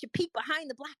wouldn't let you peek behind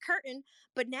the black curtain.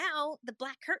 But now the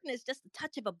black curtain is just the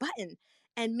touch of a button.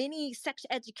 And many sex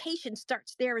education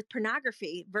starts there with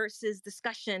pornography versus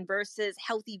discussion versus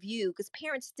healthy view, because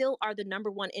parents still are the number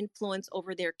one influence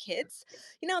over their kids.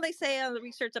 They say the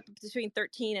research up between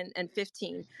 13 and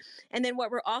 15. And then what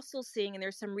we're also seeing, and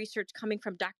there's some research coming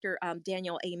from Dr.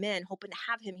 Daniel Amen, hoping to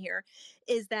have him here,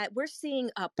 is that we're seeing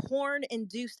a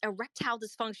porn-induced erectile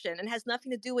dysfunction, and has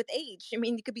nothing to do with age. I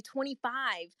mean, you could be 25,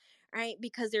 right?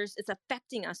 Because it's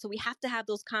affecting us. So we have to have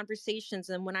those conversations.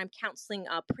 And when I'm counseling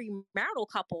premarital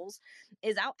couples,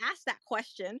 I'll ask that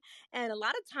question. And a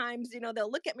lot of times, they'll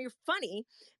look at me funny,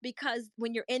 because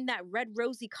when you're in that red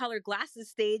rosy colored glasses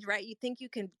stage, right, you think you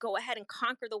can go ahead and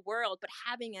conquer the world. But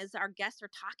having, as our guests are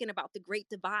talking about the great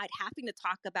divide, having to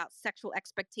talk about sexual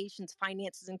expectations,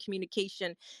 finances, and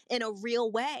communication in a real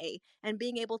way, and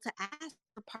being able to ask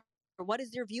for what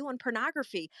is their view on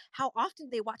pornography? How often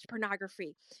they watch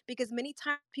pornography? Because many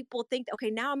times people think, okay,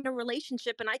 now I'm in a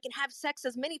relationship and I can have sex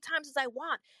as many times as I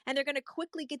want, and they're going to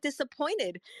quickly get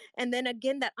disappointed. And then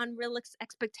again, that unrealistic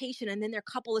expectation. And then their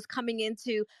couple is coming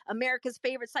into America's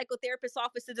favorite psychotherapist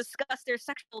office to discuss their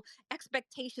sexual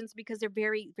expectations, because they're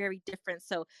very, very different.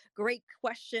 So great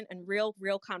question and real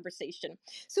conversation.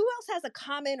 So who else has a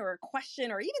comment or a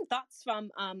question or even thoughts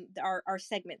from our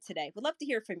segment today? We'd love to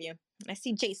hear from you. I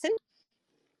see Jason.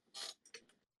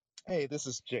 Hey, this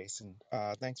is Jason.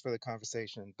 Thanks for the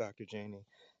conversation, Dr. Janie.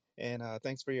 And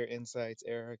thanks for your insights,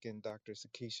 Eric and Dr.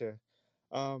 Sakisha.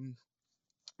 I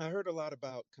heard a lot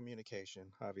about communication,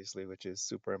 obviously, which is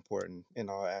super important in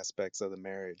all aspects of the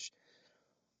marriage.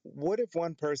 What if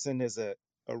one person is a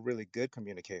really good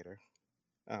communicator,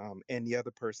 and the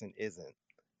other person isn't?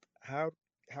 How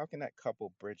can that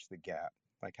couple bridge the gap?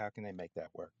 Like, how can they make that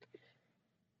work?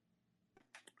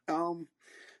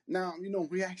 Now,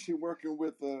 we're actually working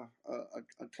with a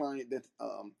client that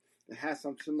has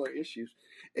some similar issues.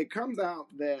 It comes out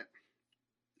that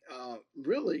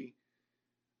really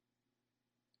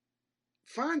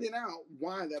finding out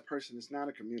why that person is not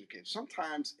a communicator.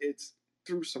 Sometimes it's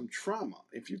through some trauma.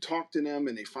 If you talk to them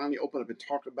and they finally open up and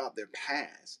talk about their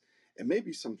past, it may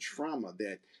be some trauma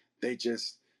that they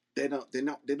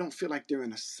don't feel like they're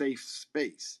in a safe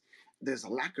space. There's a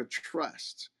lack of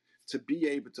trust to be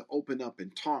able to open up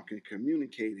and talk and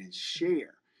communicate and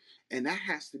share. And that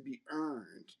has to be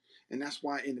earned. And that's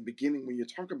why in the beginning, when you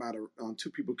talk about two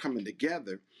people coming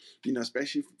together,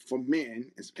 especially for men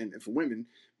and for women,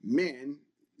 men,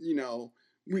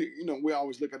 we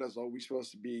always look at us, we're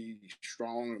supposed to be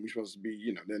strong and we're supposed to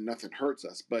be, that nothing hurts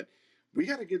us. But we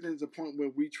got to get to the point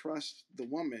where we trust the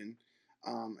woman.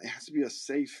 It has to be a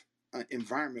safe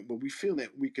environment where we feel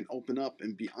that we can open up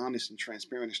and be honest and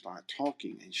transparent and start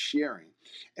talking and sharing.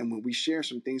 And when we share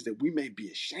some things that we may be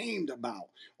ashamed about,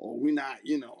 or we're not,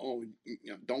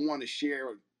 don't want to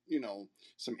share,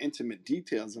 some intimate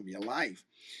details of your life,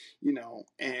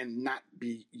 and not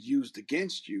be used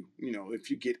against you.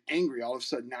 If you get angry, all of a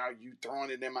sudden now you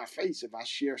throwing it in my face if I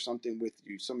share something with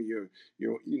you, some of your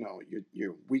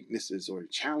weaknesses or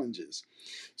challenges.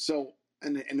 So,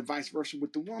 and the vice versa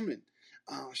with the woman.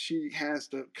 She has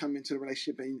to come into the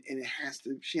relationship and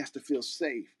she has to feel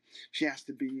safe. She has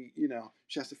to be,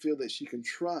 she has to feel that she can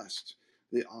trust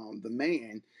the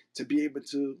man to be able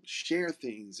to share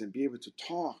things and be able to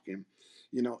talk. And,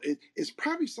 it's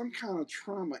probably some kind of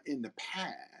trauma in the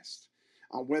past,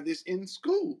 whether it's in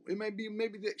school. It may be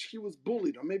maybe that she was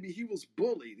bullied, or maybe he was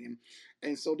bullied,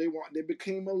 and so they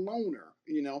became a loner,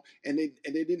 and they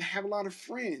didn't have a lot of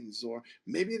friends, or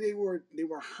maybe they were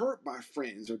hurt by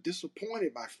friends or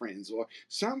disappointed by friends, or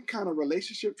some kind of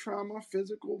relationship trauma,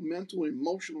 physical, mental,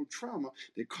 emotional trauma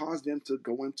that caused them to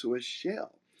go into a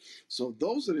shell. So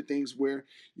those are the things where,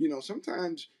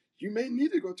 sometimes you may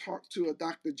need to go talk to a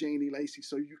Dr. Janie Lacey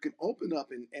so you can open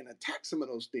up and attack some of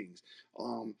those things,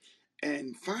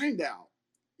 and find out,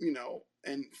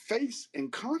 and face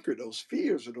and conquer those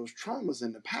fears or those traumas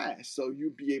in the past, so you'll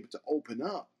be able to open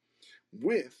up.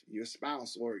 with your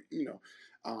spouse, or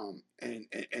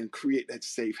and create that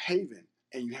safe haven,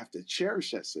 and you have to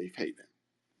cherish that safe haven.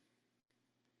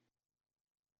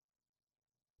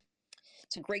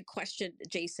 It's a great question,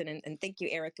 Jason, and thank you,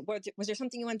 Eric. Was there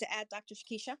something you wanted to add, Dr.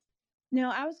 Shakisha? No,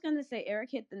 I was going to say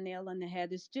Eric hit the nail on the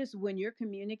head. It's just when you're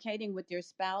communicating with your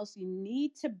spouse, you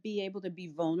need to be able to be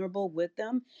vulnerable with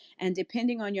them. And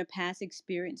depending on your past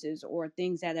experiences or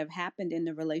things that have happened in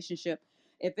the relationship,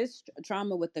 if it's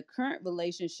trauma with the current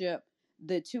relationship,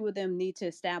 the two of them need to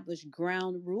establish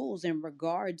ground rules in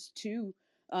regards to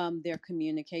their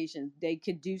communication. They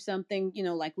could do something,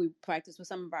 like we practice with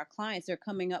some of our clients. They're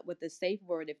coming up with a safe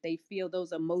word if they feel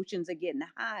those emotions are getting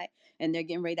high and they're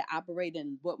getting ready to operate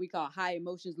in what we call high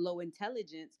emotions, low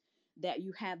intelligence, that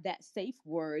you have that safe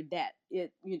word that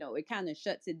it kind of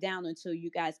shuts it down until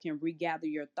you guys can regather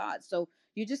your thoughts. So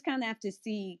you just kind of have to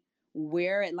see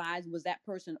where it lies. Was that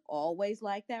person always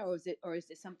like that, or is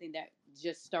it something that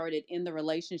just started in the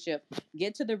relationship?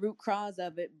 Get to the root cause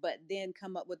of it, but then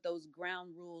come up with those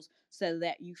ground rules so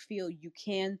that you feel you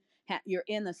can you're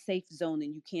in a safe zone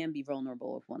and you can be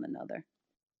vulnerable with one another.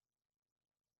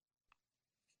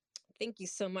 Thank you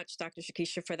so much, Dr.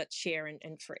 Shakisha, for that share,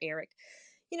 and for Eric.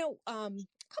 A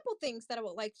couple things that I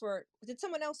would like did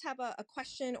someone else have a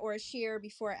question or a share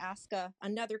before I ask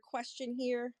another question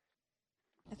here?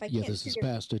 This is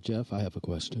Pastor Jeff. I have a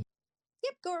question.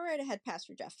 Yep, go right ahead,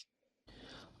 Pastor Jeff.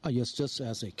 Yes, just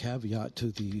as a caveat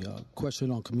to the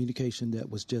question on communication that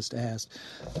was just asked,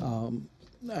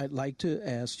 I'd like to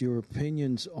ask your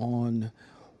opinions on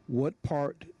what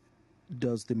part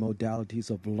does the modalities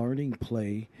of learning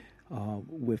play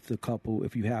with the couple.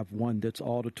 If you have one that's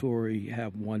auditory,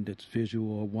 have one that's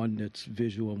visual, or one that's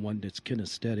visual, and one that's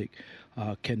kinesthetic,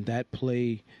 can that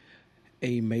play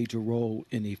a major role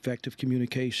in effective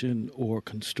communication or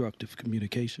constructive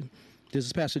communication? This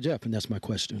is Pastor Jeff, and that's my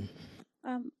question.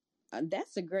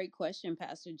 That's a great question,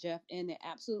 Pastor Jeff, and it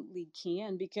absolutely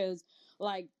can, because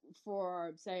like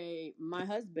for, say, my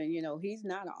husband, he's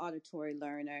not an auditory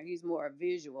learner. He's more a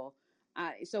visual.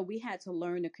 So we had to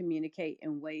learn to communicate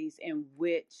in ways in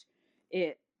which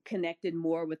it connected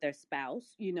more with their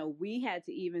spouse. We had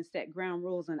to even set ground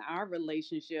rules in our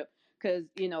relationship because,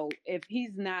 if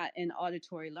he's not an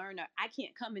auditory learner, I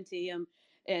can't come into him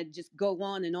and just go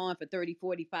on and on for 30,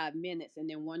 45 minutes and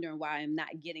then wondering why I'm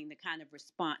not getting the kind of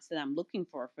response that I'm looking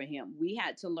for him. We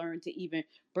had to learn to even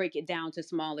break it down to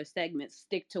smaller segments,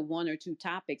 stick to one or two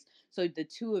topics. So the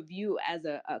two of you as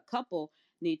a couple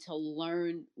need to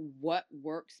learn what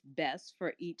works best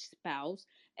for each spouse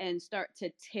and start to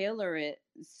tailor it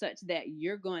such that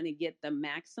you're going to get the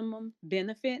maximum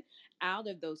benefit out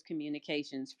of those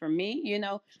communications. For me,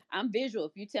 I'm visual.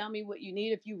 If you tell me what you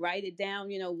need, if you write it down,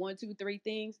 1, 2, 3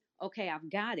 things, okay, I've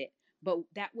got it. But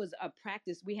that was a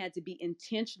practice. We had to be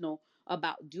intentional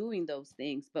about doing those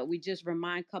things. But we just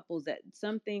remind couples that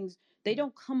some things, they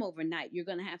don't come overnight. You're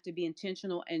going to have to be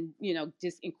intentional and,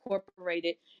 just incorporate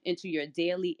it into your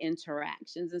daily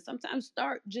interactions. And sometimes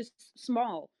start just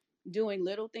small, doing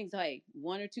little things. Hey,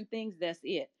 1 or 2 things, that's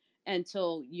it,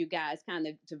 until you guys kind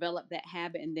of develop that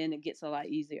habit, and then it gets a lot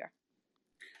easier.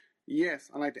 Yes,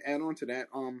 I'd like to add on to that.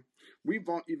 We've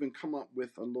even come up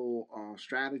with a little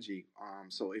strategy.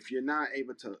 So if you're not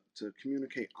able to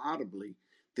communicate audibly,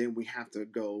 then we have to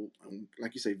go,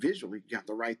 like you say, visually. You have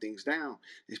to write things down,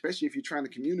 especially if you're trying to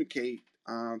communicate,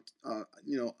 a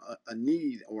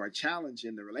need or a challenge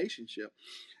in the relationship,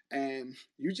 and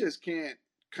you just can't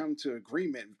come to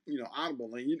agreement,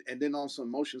 audibly, and then also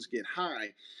emotions get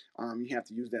high. You have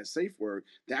to use that safe word.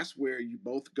 That's where you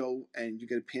both go and you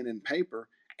get a pen and paper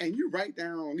and you write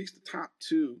down at least the top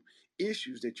 2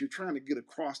 issues that you're trying to get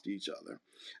across to each other,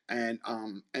 and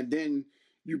then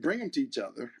you bring them to each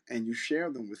other and you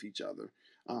share them with each other.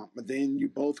 But then you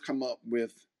both come up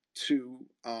with two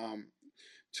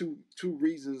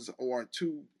reasons or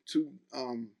two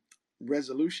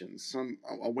resolutions,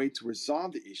 a way to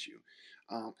resolve the issue,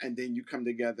 and then you come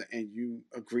together and you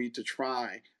agree to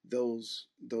try those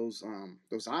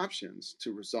options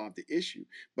to resolve the issue.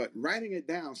 But writing it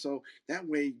down, so that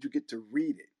way you get to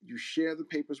read it. You share the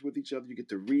papers with each other. You get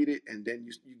to read it, and then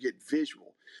you get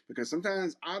visual. Because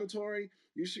sometimes auditory,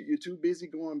 you're too busy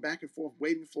going back and forth,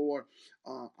 waiting for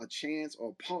a chance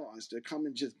or pause to come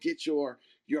and just get your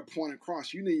point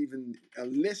across. You didn't even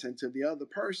listen to the other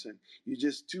person. You're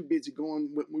just too busy going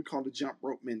what we call the jump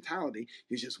rope mentality.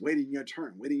 You're just waiting your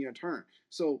turn.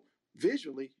 So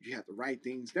visually, you have to write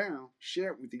things down,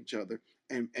 share it with each other,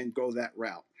 and go that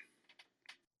route.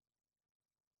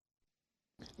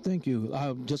 Thank you.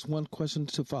 Just one question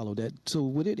to follow that. So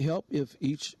would it help if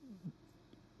each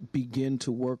begin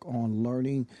to work on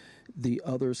learning the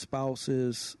other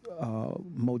spouse's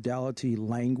modality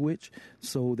language,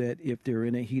 so that if they're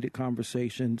in a heated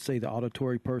conversation, say the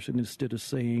auditory person, instead of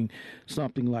saying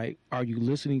something like, "Are you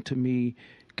listening to me?"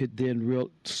 could then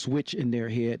switch in their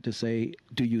head to say,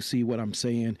 "Do you see what I'm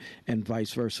saying?" and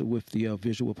vice versa with the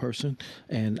visual person.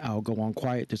 And I'll go on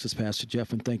quiet. This is Pastor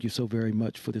Jeff, and thank you so very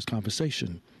much for this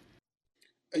conversation.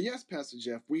 Yes, Pastor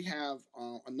Jeff, we have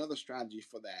another strategy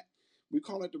for that. We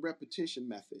call it the repetition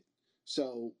method.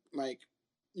 So, like,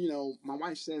 my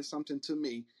wife says something to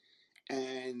me,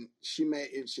 and she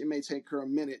may take her a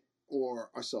minute or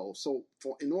so. So,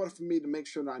 in order for me to make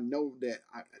sure that I know that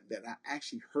I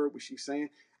actually heard what she's saying,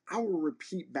 I will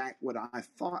repeat back what I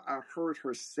thought I heard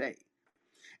her say.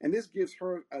 And this gives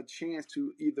her a chance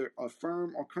to either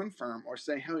affirm or confirm or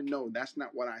say, "Hey, no, that's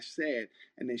not what I said."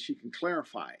 And then she can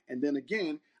clarify. And then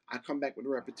again, I come back with a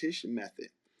repetition method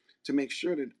to make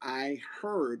sure that I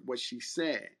heard what she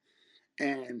said.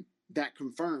 And that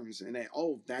confirms and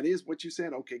that is what you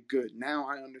said. Okay, good. Now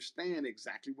I understand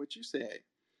exactly what you said.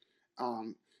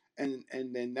 And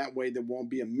then that way there won't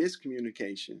be a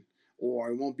miscommunication,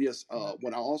 or it won't be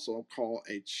what I also call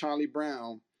a Charlie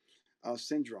Brown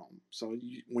syndrome. So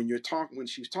when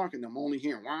she's talking, I'm only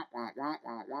hearing wah, wah, wah,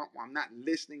 wah, wah, wah. I'm not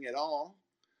listening at all.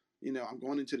 I'm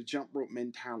going into the jump rope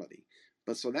mentality.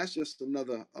 But so that's just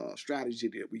another strategy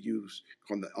that we use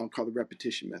called the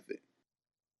repetition method.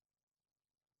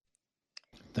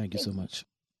 Thank you so much.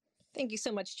 Thank you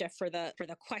so much, Jeff, for the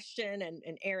question,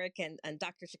 and Eric and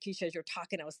Dr. Shakisha, as you're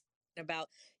talking, I was thinking about,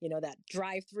 that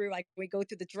drive-through, like we go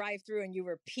through the drive-through and you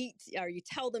repeat, or you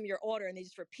tell them your order and they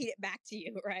just repeat it back to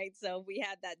you, right? So we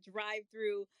had that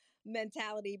drive-through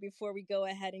mentality before we go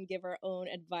ahead and give our own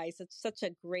advice. It's such a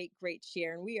great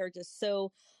share. And we are just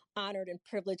so honored and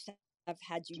privileged to have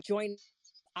had you join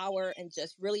hour and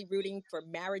just really rooting for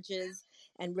marriages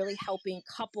and really helping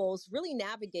couples really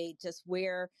navigate just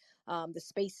where the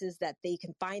spaces that they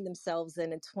can find themselves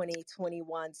in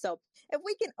 2021. So if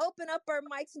we can open up our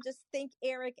mics and just thank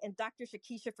Eric and Dr.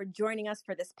 Shakisha for joining us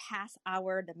for this past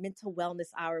hour, the Mental Wellness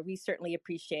Hour. We certainly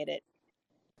appreciate it.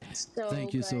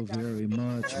 Thank you so very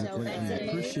much. We greatly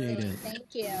appreciate it.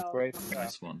 Thank you. Great.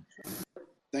 Nice one.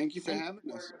 Thank you for having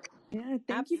us. Yeah,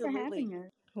 thank you for having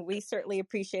us. We certainly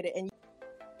appreciate it. And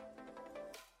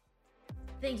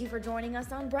thank you for joining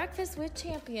us on Breakfast with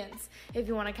Champions. If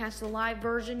you want to catch the live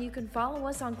version, you can follow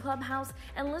us on Clubhouse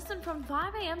and listen from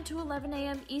 5 a.m. to 11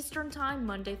 a.m. Eastern Time,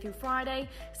 Monday through Friday,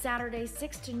 Saturdays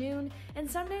 6 to noon, and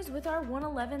Sundays with our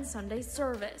 111 Sunday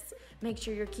service. Make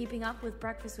sure you're keeping up with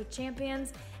Breakfast with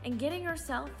Champions and getting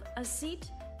yourself a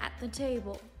seat at the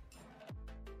table.